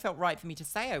 It never felt right for me to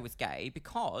say I was gay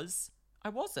because I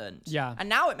wasn't. Yeah. And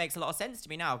now it makes a lot of sense to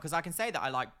me now, because I can say that I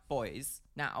like boys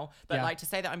now, but like to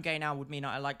say that I'm gay now would mean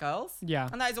I like girls. Yeah.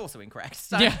 And that is also incorrect.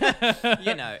 So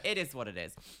it is what it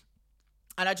is.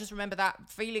 And I just remember that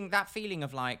feeling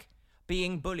of like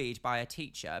being bullied by a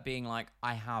teacher, being like,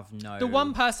 I have no... The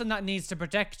one person that needs to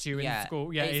protect you in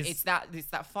school, it's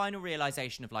that final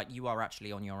realization of like, you are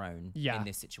actually on your own in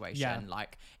this situation. Yeah.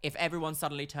 Like, if everyone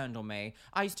suddenly turned on me,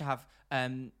 I used to have...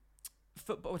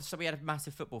 football, so we had a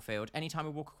massive football field. Anytime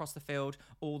we walk across the field,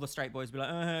 all the straight boys would be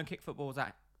like, kick footballs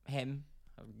at him.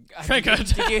 Very good.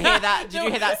 Did you hear that? Did you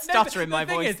hear that stutter in my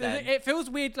voice? Then? It feels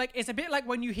weird. Like, it's a bit like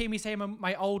when you hear me say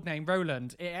my old name,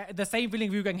 Roland. The same feeling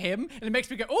of you going him, and it makes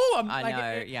me go, oh, I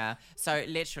know, yeah. So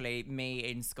literally, me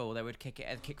in school, they would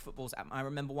kick footballs at me. I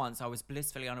remember once I was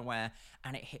blissfully unaware,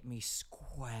 and it hit me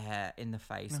square in the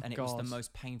face, and it was the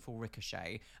most painful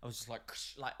ricochet. I was just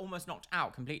like almost knocked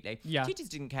out completely. Yeah. Teachers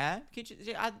didn't care. Teachers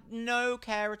had no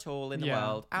care at all in the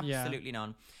world. Absolutely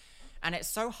none. And it's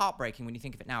so heartbreaking when you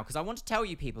think of it now, because I want to tell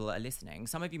you people that are listening,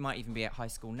 some of you might even be at high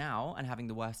school now and having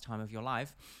the worst time of your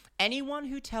life. Anyone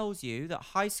who tells you that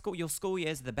your school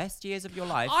years are the best years of your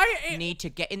life need to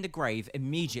get in the grave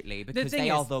immediately, because they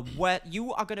are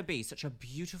you are going to be such a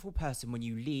beautiful person when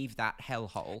you leave that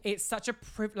hellhole. It's such a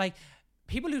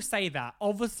people who say that,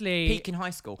 obviously... Peak in high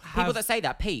school. People that say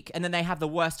that peak, and then they have the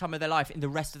worst time of their life in the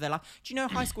rest of their life. Do you know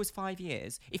high school is 5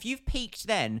 years? If you've peaked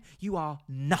then, you are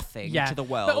nothing to the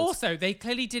world. But also, they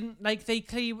clearly didn't...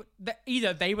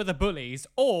 either they were the bullies,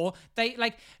 or they...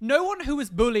 no one who was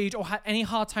bullied or had any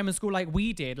hard time in school like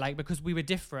we did, because we were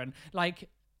different,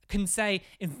 can say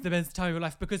it's the best time of your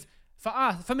life, because...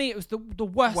 For me, it was the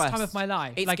worst time of my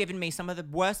life. It's given me some of the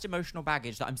worst emotional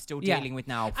baggage that I'm still dealing with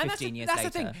now, 15 years later.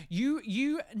 That's the thing.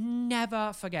 You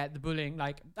never forget the bullying.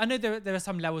 Like, I know there are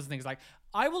some levels and things. Like,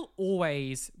 I will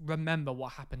always remember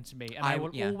what happened to me, and I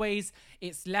will always.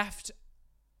 It's left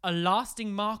a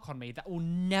lasting mark on me that will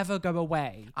never go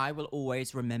away. I will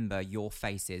always remember your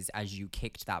faces as you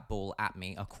kicked that ball at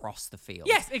me across the field.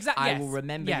 Yes, exactly. I will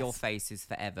remember your faces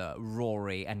forever,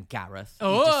 Rory and Gareth.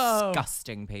 Oh. You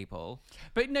disgusting people.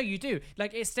 But no, you do.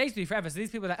 Like, it stays with you forever. So these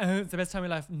people are like, oh, it's the best time of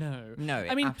your life. No. No,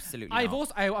 I mean, absolutely I've not.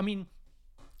 also, I mean,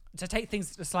 to take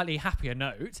things to a slightly happier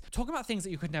note, talking about things that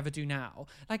you could never do now.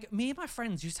 Like, me and my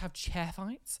friends used to have chair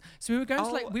fights. So we would go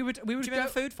into like we would do you remember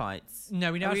food fights?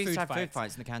 No, we never used had to have food food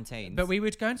fights in the canteens. But we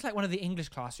would go into like one of the English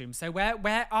classrooms. So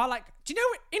where are like, do you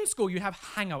know in school you'd have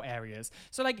hangout areas?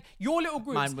 So like your little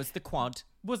groups. Mine was the quad.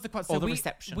 So the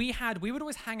reception. We would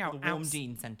always hang out. The Warm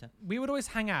Dean Centre. We would always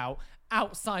hang out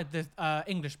outside the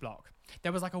English block.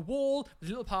 There was like a wall with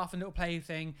a little path and a little play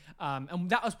thing, and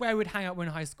that was where we'd hang out when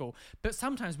in high school. But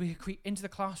sometimes we could creep into the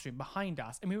classroom behind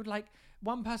us, and we would like,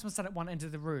 one person would stand at one end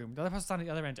of the room, the other person stand at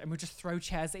the other end, and we'd just throw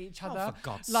chairs at each other. For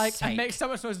God's like, sake. And make so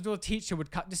much noise until the teacher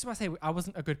would cut. This is why I say I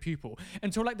wasn't a good pupil.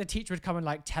 Until like the teacher would come and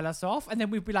like tell us off, and then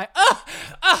we'd be like,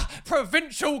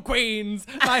 provincial queens!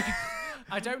 Like,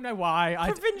 I don't know why.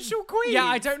 Provincial queens? Yeah,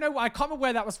 I don't know. I can't remember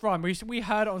where that was from. We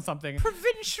heard it on something.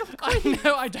 Provincial queens?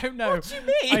 I don't know. What do you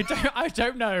mean? I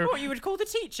don't know. What you would call the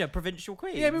teacher, provincial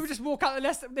queens? Yeah, we would just walk out the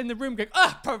lesson in the room going,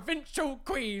 provincial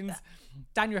queens.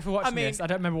 Daniel, if you're watching this, I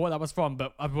don't remember what that was from,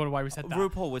 but I wonder why we said that.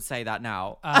 RuPaul would say that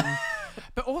now.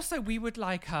 But also we would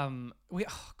like, oh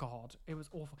God, it was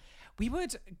awful. We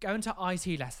would go into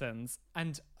IT lessons,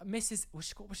 and Mrs. What's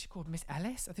she called? Miss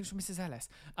Ellis? I think she was Mrs. Ellis.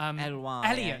 L-Y.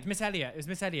 Elliot. Miss Elliot. It was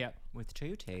Miss Elliot. With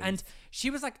 2 T's. And she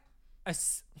was like,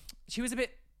 she was a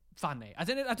bit funny. I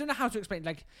don't know how to explain.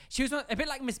 Like, she was a bit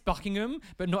like Miss Buckingham,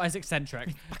 but not as eccentric.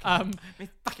 Miss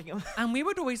Buckingham. And we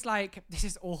would always like, this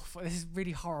is awful. This is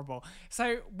really horrible.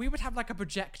 So we would have like a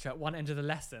projector at one end of the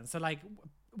lesson. So like,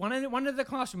 one of the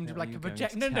classrooms would be like a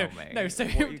projector. No. So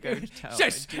what are you going to tell me?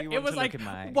 Do you want it was to like look in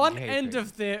my one behaviour? end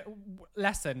of the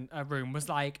lesson room was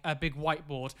like a big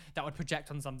whiteboard that would project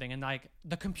on something, and like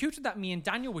the computer that me and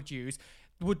Daniel would use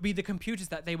would be the computers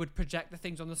that they would project the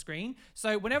things on the screen.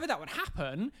 So whenever that would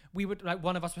happen, we would like,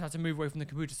 one of us would have to move away from the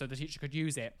computer so the teacher could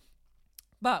use it.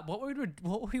 But what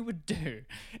we would do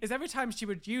is every time she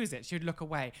would use it, she would look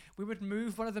away. We would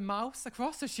move one of the mouse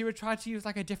across, so she would try to use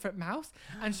like a different mouse,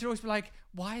 and she'd always be like,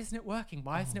 "Why isn't it working?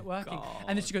 Why isn't it working?" God.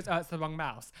 And then she goes, "Oh, it's the wrong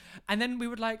mouse." And then we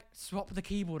would like swap the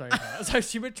keyboard over. So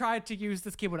she would try to use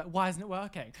this keyboard, like, "Why isn't it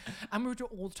working?" And we would do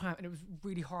it all the time, and it was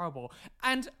really horrible.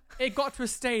 And it got to a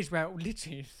stage where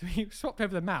literally we swapped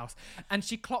over the mouse, and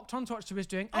she clocked on to what she was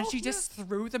doing, and she just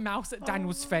threw the mouse at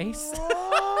Daniel's face.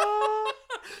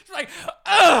 She's like,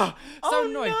 ugh! So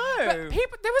annoying. No.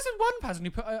 But there was one person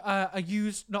who put a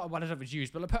used, not one of it was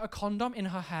used, but put a condom in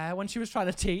her hair when she was trying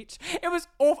to teach. It was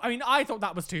awful. I mean, I thought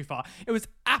that was too far. It was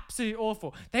absolutely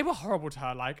awful. They were horrible to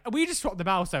her. Like, we just swapped the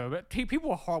mouse over, but people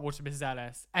were horrible to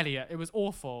Mrs. Elliot. It was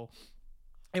awful.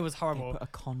 It was horrible. They put a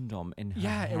condom in her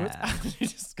Yeah, hair. it was absolutely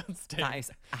disgusting. That is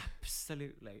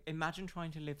absolutely. Imagine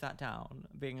trying to live that down,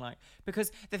 being like,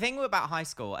 because the thing about high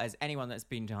school, as anyone that's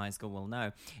been to high school will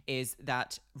know, is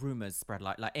that rumors spread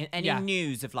like any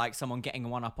news of like someone getting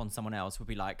one up on someone else would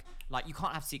be like you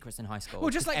can't have secrets in high school. Well,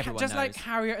 just like knows.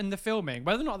 Harriet in the filming.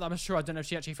 Whether or not I'm sure, I don't know if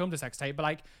she actually filmed a sex tape, but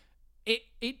like. It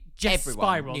just Everyone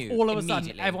spiraled knew all of a sudden.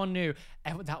 immediately. Everyone knew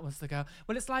that was the girl.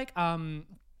 Well, it's like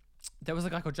there was a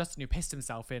guy called Justin who pissed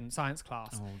himself in science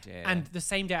class. Oh dear. And the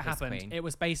same day it happened, queen. it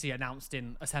was basically announced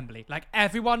in assembly. Like,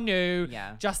 everyone knew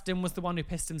Yeah. Justin was the one who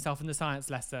pissed himself in the science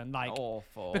lesson. Like,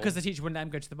 awful. because the teacher wouldn't let him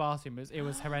go to the bathroom. It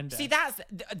was horrendous. See,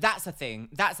 that's a thing.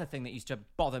 That's a thing that used to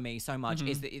bother me so much. Mm-hmm.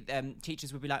 Is that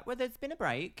teachers would be like, "Well, there's been a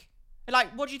break."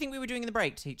 Like, what do you think we were doing in the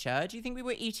break, teacher? Do you think we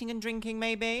were eating and drinking,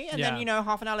 maybe? And then,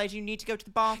 half an hour later, you need to go to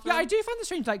the bathroom. Yeah, I do find this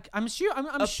strange. Like, I'm sure.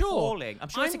 Appalling. I'm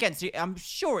sure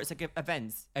it's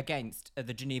against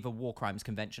the Geneva War Crimes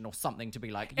Convention or something to be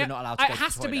like, you're not allowed to go to the toilet.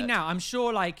 It has to be now. I'm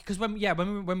sure, like, because when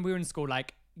we were in school,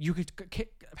 like, you could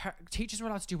teachers were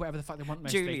allowed to do whatever the fuck they want.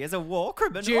 Mostly. Julia's a war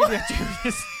criminal. Julia's.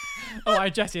 Oh,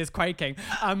 Jessie is quaking.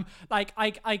 Like, I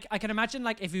can imagine,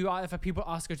 like, if people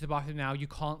ask to go to the bathroom now, you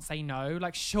can't say no.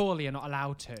 Like, surely you're not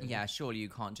allowed to. Yeah, surely you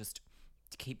can't just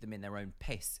keep them in their own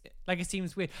piss. Like, it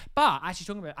seems weird. But actually,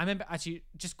 talking about, I remember actually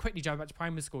just quickly jumping back to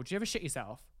primary school. Did you ever shit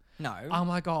yourself? No. Oh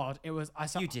my God. It was,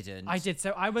 You didn't. I did.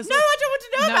 So I was. No, I don't want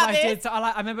to know No, about I this. did. So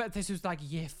I remember this was like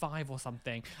year 5 or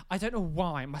something. I don't know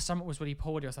why. My stomach was really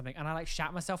poorly or something. And I like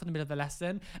shat myself in the middle of the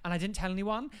lesson and I didn't tell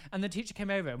anyone. And the teacher came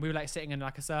over and we were like sitting in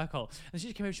like a circle. And the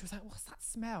teacher came over, she was like, what's that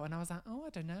smell? And I was like, oh, I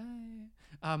don't know.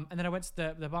 And then I went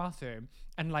to the bathroom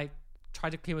and like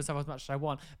tried to clean myself as much as I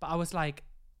want. But I was like,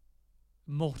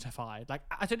 mortified. Like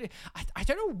I don't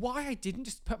know why I didn't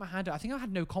just put my hand up. I think I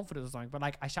had no confidence or something, but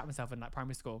like I shat myself in like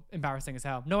primary school. Embarrassing as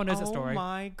hell. No one knows that story. Oh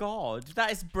my God,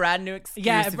 that is brand new exclusive.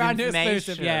 Yeah, brand new information.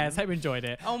 exclusive. Yes, hope you enjoyed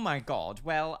it. Oh my God.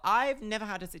 Well, I've never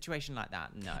had a situation like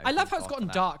that. No. I love how thank it's God gotten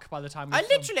for that. dark by the time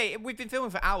We've been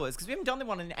filming for hours because we haven't done the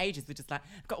one in ages. We're just like,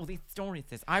 I've got all these stories.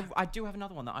 I do have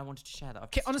another one that I wanted to share that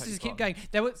I've honestly just keep going.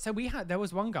 There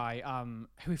was one guy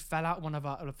who fell out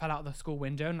of the school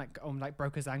window and like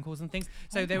broke his ankles and things.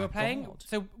 So they were playing. God.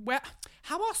 So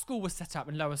how our school was set up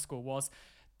in lower school was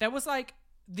there was like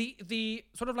the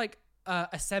sort of like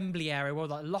assembly area where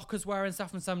like lockers were and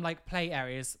stuff and some like play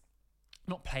areas.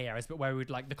 Not play areas, but where we would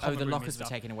like the common the room lockers and were stuff.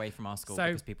 taken away from our school So-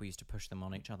 because people used to push them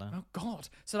on each other. Oh God!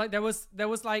 So like there was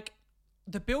like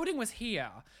the building was here,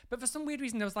 but for some weird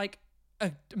reason there was like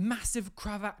a massive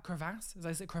crevasse.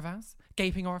 Is that crevasse?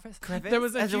 Gaping orifice. There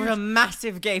was a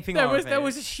massive gaping there orifice.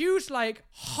 was a huge like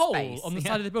hole Space, on the yeah.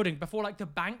 side of the building before like the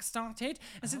bank started,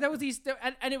 and so there was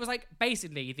and it was like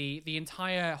basically the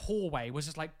entire hallway was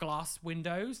just like glass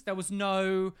windows. There was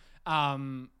no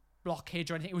blockage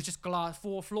or anything. It was just glass,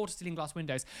 floor to ceiling glass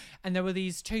windows, and there were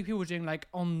these two people doing like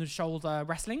on the shoulder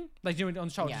wrestling, like doing it on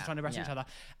the shoulder, just trying to wrestle each other.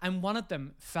 And one of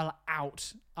them fell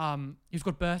out. He was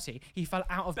called Bertie. He fell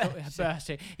out of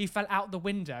Bertie. He fell out the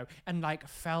window and like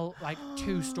fell like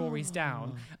 2 stories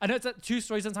down. I know it's 2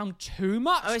 stories doesn't sound too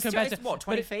much. Oh, it's compared what,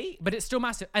 20 feet? But it's still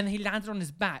massive. And he landed on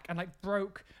his back and like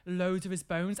broke loads of his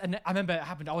bones. And I remember it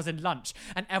happened. I was in lunch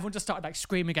and everyone just started like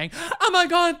screaming, going, "Oh my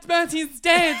God, Bertie's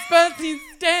dead! Bertie's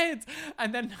dead!"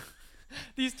 And then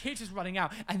these teachers running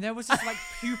out, and there was just like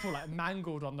pupil like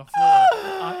mangled on the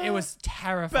floor. It was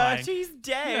terrifying. Bertie's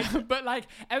dead. But like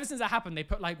ever since that happened, they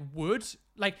put like wood.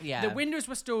 Like Yeah. the windows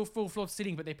were still full floor to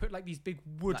ceiling, but they put like these big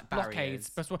wood Like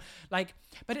blockades.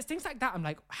 But it's things like that. I'm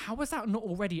like, how was that not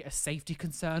already a safety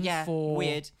concern? Yeah, for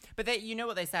weird. But you know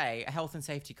what they say? Health and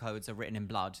safety codes are written in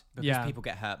blood because Yeah. people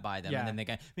get hurt by them. Yeah. And then they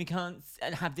go, we can't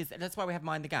have this. That's why we have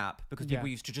Mind the Gap, because Yeah. people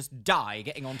used to just die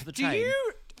getting onto the Do train.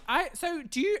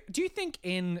 you think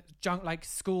in like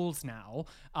schools now,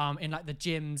 in like the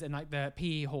gyms and like the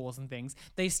PE halls and things,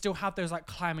 they still have those like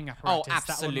climbing Oh, apparatus?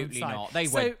 that were on the absolutely side? not. They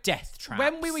So, were death traps.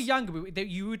 When we were younger,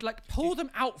 you would like pull them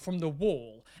out from the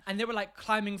wall, and they were like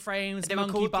climbing frames, They were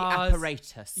monkey called bars. the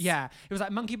apparatus. Yeah, it was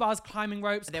like monkey bars, climbing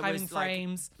ropes, There climbing was, like,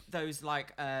 frames, Those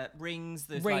like rings.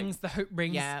 Those, rings, the hoop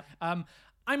rings. Yeah.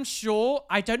 I'm sure.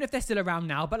 I don't know if they're still around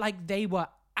now, but like they were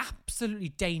absolutely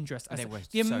dangerous. They were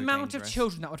the so amount dangerous. of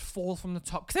children that would fall from the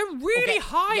top because they're really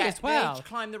high as well. They'd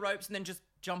climb the ropes and then just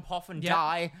jump off and Yeah.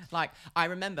 die. Like, I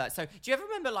remember. So, do you ever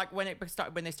remember like when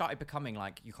they started becoming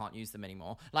like you can't use them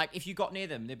anymore? Like, if you got near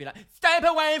them, they'd be like, "Step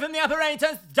away from the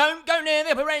apparatus! Don't go near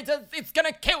the apparatus! It's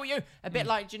gonna kill you!" A bit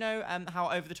like, do you know how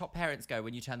over the top parents go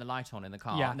when you turn the light on in the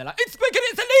car? Yeah. And they're like, "It's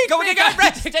illegal! We're going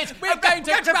arrested! We're going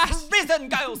to crash." prison,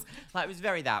 girls!" Like, it was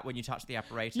very that when you touch the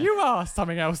apparatus. You are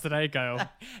something else today, girl.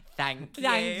 Thank you.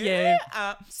 Thank you.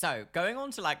 So, going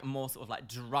on to like more sort of like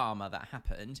drama that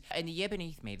happened. In the year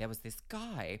beneath me, there was this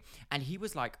guy, and he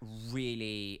was like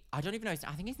really, I don't even know,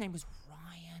 I think his name was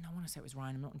Ryan. I want to say it was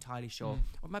Ryan, I'm not entirely sure.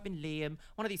 Or it might have been Liam,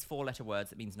 one of these 4-letter words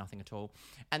that means nothing at all.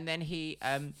 And then he,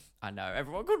 I know,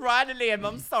 everyone called Ryan and Liam,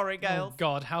 I'm sorry, Oh girls.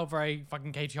 God, how very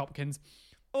fucking Katie Hopkins.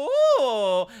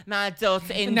 Oh, my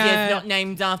daughter India's not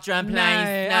named after a place. No,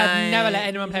 I've never let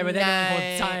anyone play with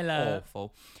anyone called Tyler.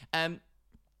 Awful.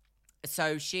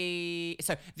 So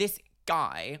this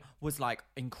guy was like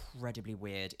incredibly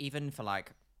weird, even for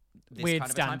like this Weird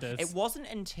kind of a time. standards. It wasn't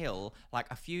until like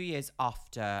a few years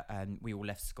after we all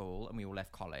left school and we all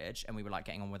left college and we were like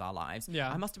getting on with our lives. Yeah.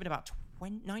 I must have been about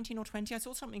 19 or 20. I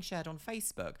saw something shared on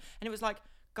Facebook and it was like,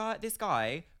 this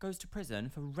guy goes to prison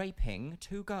for raping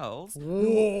 2 girls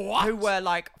who were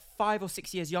like 5 or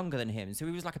 6 years younger than him. So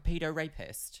he was like a pedo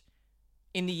rapist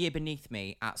in the year beneath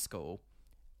me at school.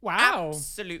 Wow.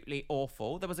 Absolutely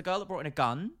awful. There was a girl that brought in a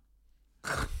gun.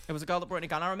 It was a girl that brought in a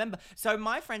gun. I remember. So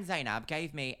my friend Zainab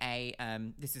gave me a.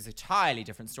 This is a entirely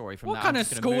different story from What that. kind of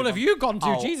school have you gone to?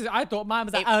 Oh. Jesus, I thought mine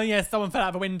was like, oh yeah, someone fell out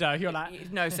of a window. You're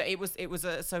like, No, so it was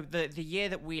so the year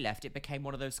that we left, it became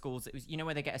one of those schools. It was, you know,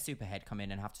 where they get a superhead come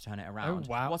in and have to turn it around.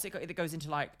 Oh, wow. What's it? It goes into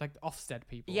like Ofsted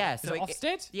people. yeah. Is So it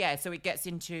Ofsted? Yeah, so it gets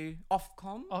into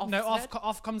Ofcom. No, Ofsted?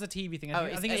 Ofcom's a TV thing. Oh,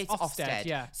 I think it's Ofsted.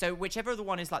 Yeah. So whichever the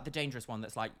one is like the dangerous one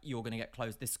that's like you're going to get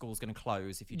closed. This school's going to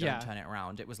close if you don't Yeah. turn it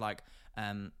around. It was like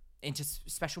into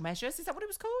special measures. Is that what it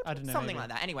was called? I don't know, Something maybe. like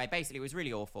that. Anyway, basically it was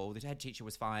really awful. The head teacher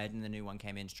was fired and the new one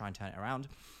came in to try and turn it around.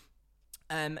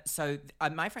 So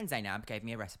my friend Zainab gave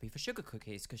me a recipe for sugar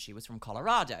cookies because she was from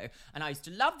Colorado, and I used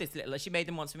to love this little. She made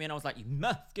them once for me, and I was like, "You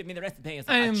must give me the recipe." As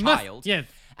like a child. Yeah.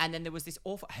 And then there was this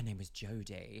awful. Her name was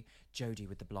Jodie. Jodie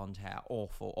with the blonde hair.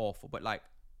 Awful, but like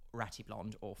ratty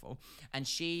blonde, awful. And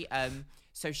she,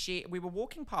 we were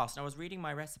walking past, and I was reading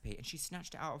my recipe, and she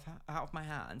snatched it out of my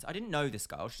hands. I didn't know this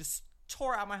girl. She just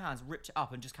tore it out of my hands, ripped it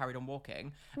up, and just carried on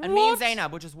walking. And me and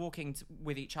Zainab were just walking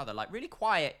with each other, like really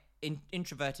quiet.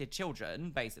 Introverted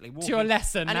children, basically walking. To your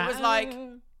lesson, and it was like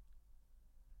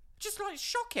just like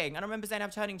shocking. And I remember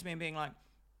Zainab turning to me and being like,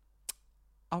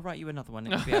 "I'll write you another one,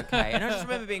 it'll be okay." And I just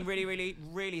remember being really, really,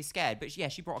 really scared. But yeah,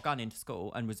 she brought a gun into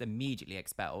school and was immediately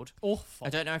expelled. Awful.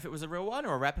 I don't know if it was a real one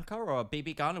or a replica or a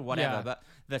BB gun or whatever, Yeah. but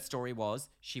the story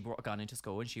was she brought a gun into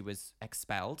school and she was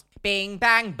expelled. Bing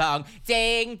bang bong,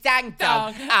 ding dang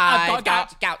dong. I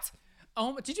got gout.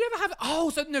 Oh, did you ever have?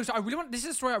 Oh, so I really want. This is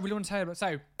a story I really want to tell you about.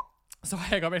 So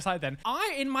I got very excited then.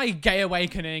 In my gay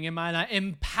awakening, in my like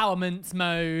empowerment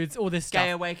modes, all this stuff. Gay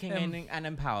awakening and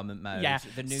empowerment mode. Yeah.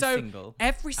 The new so single.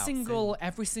 Every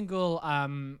single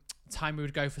time we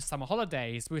would go for summer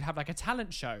holidays, we would have like a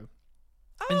talent show.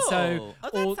 And so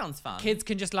that sounds fun. Kids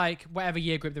can just like whatever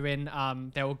year group they're in,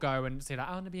 they will go and say like,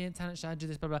 I want to be in talent show, I do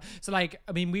this, blah blah. So like,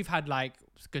 I mean, we've had like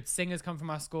good singers come from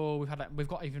our school. We've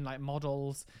got even like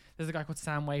models. There's a guy called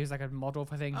Sam Way who's like a model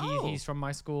for thing. He's from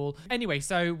my school. Anyway,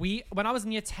 so when I was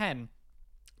in year 10,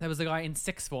 there was a guy in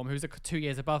sixth form who was 2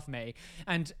 years above me,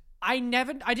 and I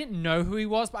didn't know who he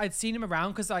was, but I'd seen him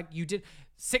around because like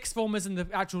sixth formers and the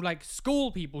actual like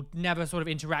school people never sort of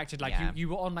interacted. Like you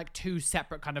were on like two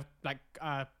separate kind of like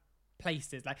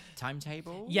places, like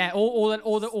timetable. Yeah, all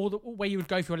the where you would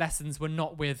go for your lessons were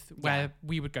not with where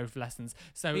we would go for lessons.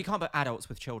 So you can't put adults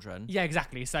with children. Yeah,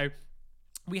 exactly. So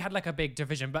we had like a big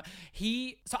division, but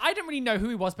so I didn't really know who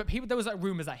he was, but there was like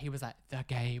rumors that he was like the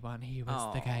gay one. He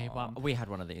was the gay one. We had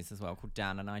one of these as well called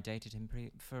Dan, and I dated him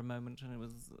for a moment, and it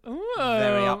was Ooh,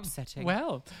 very upsetting.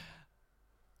 Well,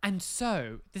 and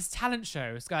so this talent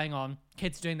show is going on.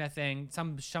 Kids doing their thing.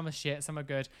 Some are shit, some are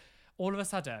good. All of a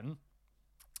sudden,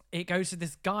 it goes to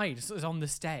this guy that's on the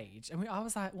stage, and I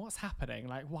was like, "What's happening?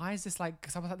 Like, why is this like?"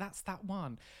 Because I was like, "That's that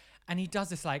one," and he does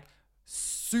this like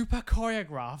super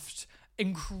choreographed,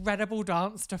 incredible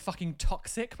dance to fucking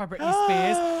 "Toxic" by Britney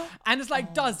Spears, and it's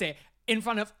like does it in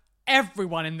front of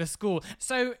everyone in the school.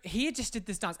 So he just did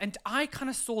this dance, and I kind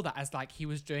of saw that as like he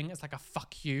was doing it as like a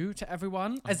fuck you to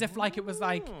everyone, as if like it was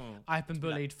like I've been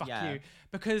bullied, fuck you.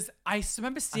 Because I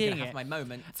remember seeing have my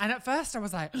moment, and at first I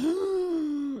was like,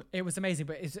 it was amazing.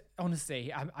 But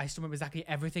honestly, I still remember exactly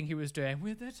everything he was doing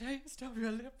with the taste of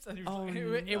your lips, and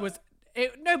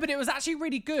but it was actually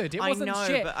really good. It wasn't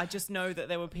shit. But I just know that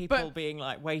there were people being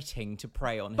like waiting to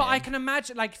prey on him. But I can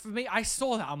imagine, like for me, I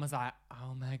saw that and was like,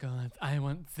 oh my god, I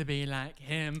want to be like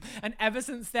him. And ever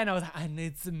since then, I was like, I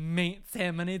need to meet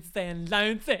him. I need to say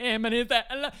hello to him.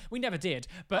 We never did,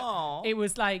 but it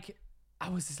was like, I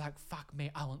was just like, fuck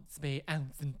me, I want to be out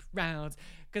and proud.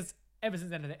 Because ever since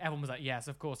then, everyone was like, yes,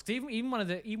 of course. Because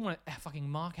even fucking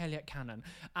Mark Elliott Cannon,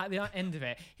 at the end of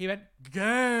it, he went,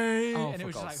 gay. And it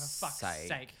was just like, for fuck's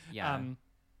sake. Yeah.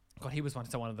 God, he was one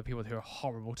of the people who were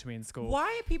horrible to me in school.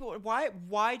 Why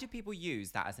do people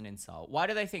use that as an insult? Why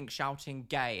do they think shouting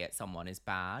gay at someone is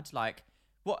bad? Like,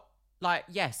 what? Like,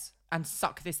 yes, and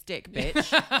suck this dick,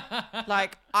 bitch.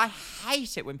 Like, I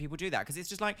hate it when people do that because it's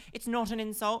just like, it's not an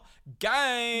insult.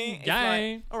 Gay. It's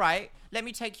like, all right, let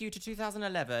me take you to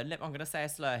 2011. I'm going to say a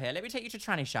slur here. Let me take you to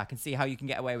Tranny Shack and see how you can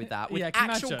get away with that. With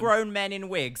actual grown men in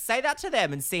wigs. Say that to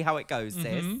them and see how it goes,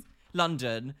 sis.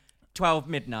 London. 12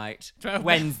 midnight,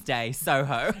 Wednesday,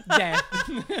 Soho. Yeah.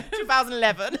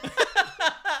 2011.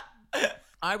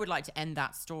 I would like to end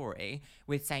that story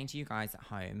with saying to you guys at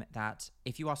home that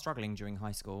if you are struggling during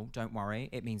high school, don't worry.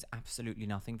 It means absolutely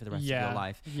nothing for the rest of your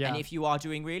life. Yeah. And if you are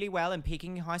doing really well and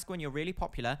peaking in high school and you're really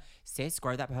popular, sis,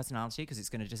 grow that personality because it's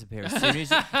going to disappear as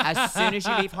soon as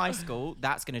you leave high school.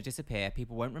 That's going to disappear.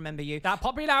 People won't remember you. That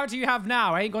popularity you have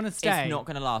now ain't gonna stay. It's not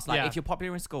going to last. Like Yeah. if you're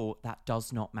popular in school, that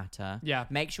does not matter. Yeah.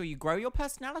 Make sure you grow your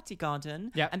personality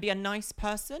garden Yep. and be a nice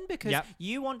person because Yep.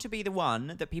 you want to be the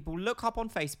one that people look up on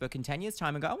Facebook in 10 years'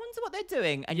 time and go, I wonder what they're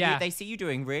doing. And Yeah. they see you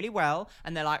doing really well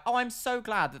and they're like, oh, I'm so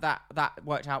glad that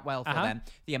worked out well for them.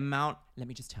 Let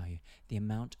me just tell you, the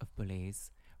amount of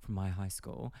bullies from my high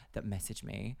school that message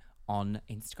me on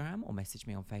Instagram or message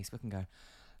me on Facebook and go,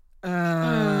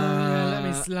 let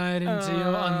me slide into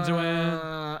your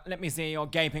underwear. let me see your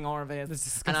gaping orifice.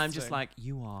 That's And I'm just disgusting. like,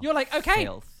 you're like, okay.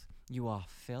 filth. You are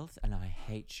filth and I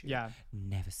hate you. Yeah.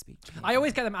 Never speak to me. I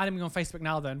always get them adding me on Facebook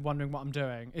now, then wondering what I'm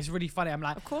doing. It's really funny. I'm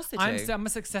like, Of course they I'm do. a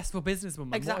successful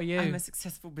businesswoman. Exactly. What are you? I'm a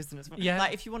successful businesswoman. Yeah.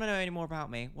 Like, if you want to know any more about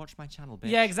me, watch my channel, bitch.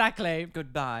 Yeah, exactly.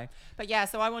 Goodbye. But yeah,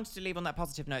 so I wanted to leave on that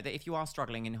positive note that if you are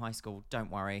struggling in high school, don't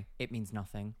worry. It means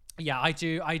nothing. Yeah, I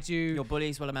do. Your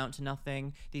bullies will amount to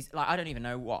nothing. I don't even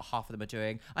know what half of them are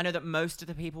doing. I know that most of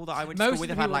the people that I went to school with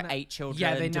have had like 8 children.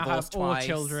 Yeah, they now have divorced all twice.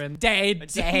 children dead.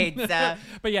 Dead.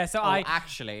 But yeah, so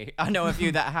Actually, I know a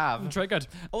few that have. Very good.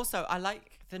 Also, I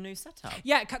like the new setup.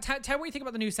 Yeah, tell what you think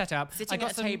about the new setup. Sitting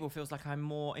at a table feels like I'm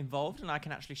more involved and I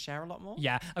can actually share a lot more.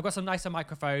 Yeah, I've got some nicer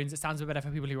microphones. It sounds a bit better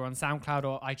for people who are on SoundCloud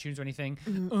or iTunes or anything.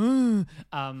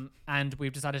 And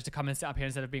we've decided to come and sit up here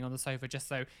instead of being on the sofa just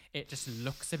so it just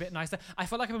looks a bit nicer. I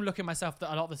feel like I'm looking at myself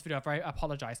that a lot of this video. I very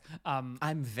apologise.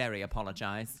 I'm very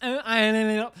apologise.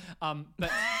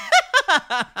 But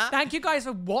thank you guys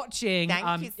for watching.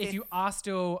 Thank you, sis. If you are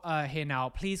still here now,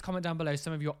 please comment down below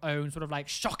some of your own sort of like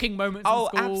shocking moments Oh,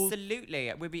 in school. absolutely.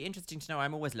 It would be interesting to know.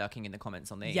 I'm always lurking in the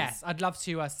comments on these. Yes, I'd love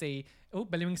to see. Oh,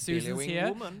 Billowing Susan's Billowing here.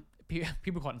 woman.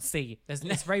 People can't see.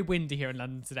 It's very windy here in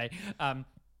London today.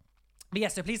 But yeah,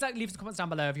 so please leave some comments down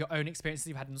below of your own experiences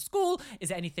you've had in school. Is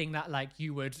there anything that like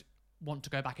you would want to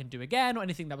go back and do again, or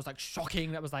anything that was like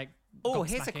shocking, that was like Oh,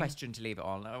 here's a gobsmacking? question to leave it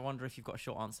on. I wonder if you've got a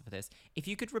short answer for this. If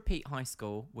you could repeat high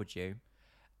school, would you?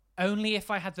 Only if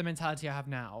I had the mentality I have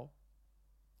now.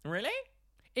 Really?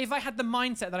 If I had the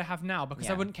mindset that I have now, because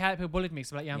I Yeah. wouldn't care if people bullied me.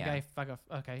 So like, yeah, I'm Yeah. gay, fuck off.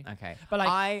 Okay. Okay. But like,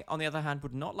 I, on the other hand,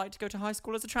 would not like to go to high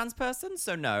school as a trans person,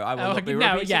 so no, I will oh, not be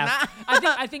no, repeating yeah. that.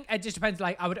 I think it just depends.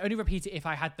 Like, I would only repeat it if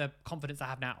I had the confidence I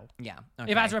have now. Yeah.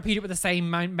 If I had to repeat it with the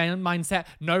same mindset,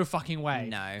 no fucking way.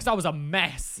 No. Because I was a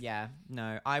mess. Yeah,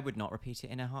 no, I would not repeat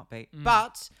it in a heartbeat. Mm.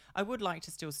 But I would like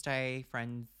to still stay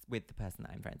friends with the person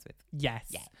that I'm friends with. Yes.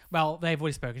 Yeah. Well, they've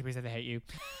already spoken to me, so they hate you.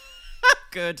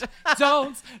 Good.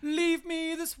 Don't leave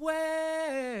me this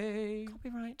way.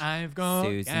 Copyright. I've got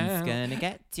Susan's gonna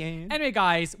get you. Anyway,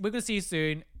 guys, we're gonna see you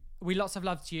soon. We lots of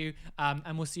love to you,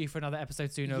 and we'll see you for another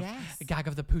episode soon of Yes. Gag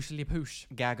of the Pooshly Poosh.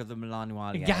 Gag of the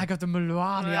Milanoir. Gag of the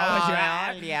Milani.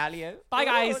 Bye, Bye,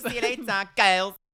 guys. See you later, girls.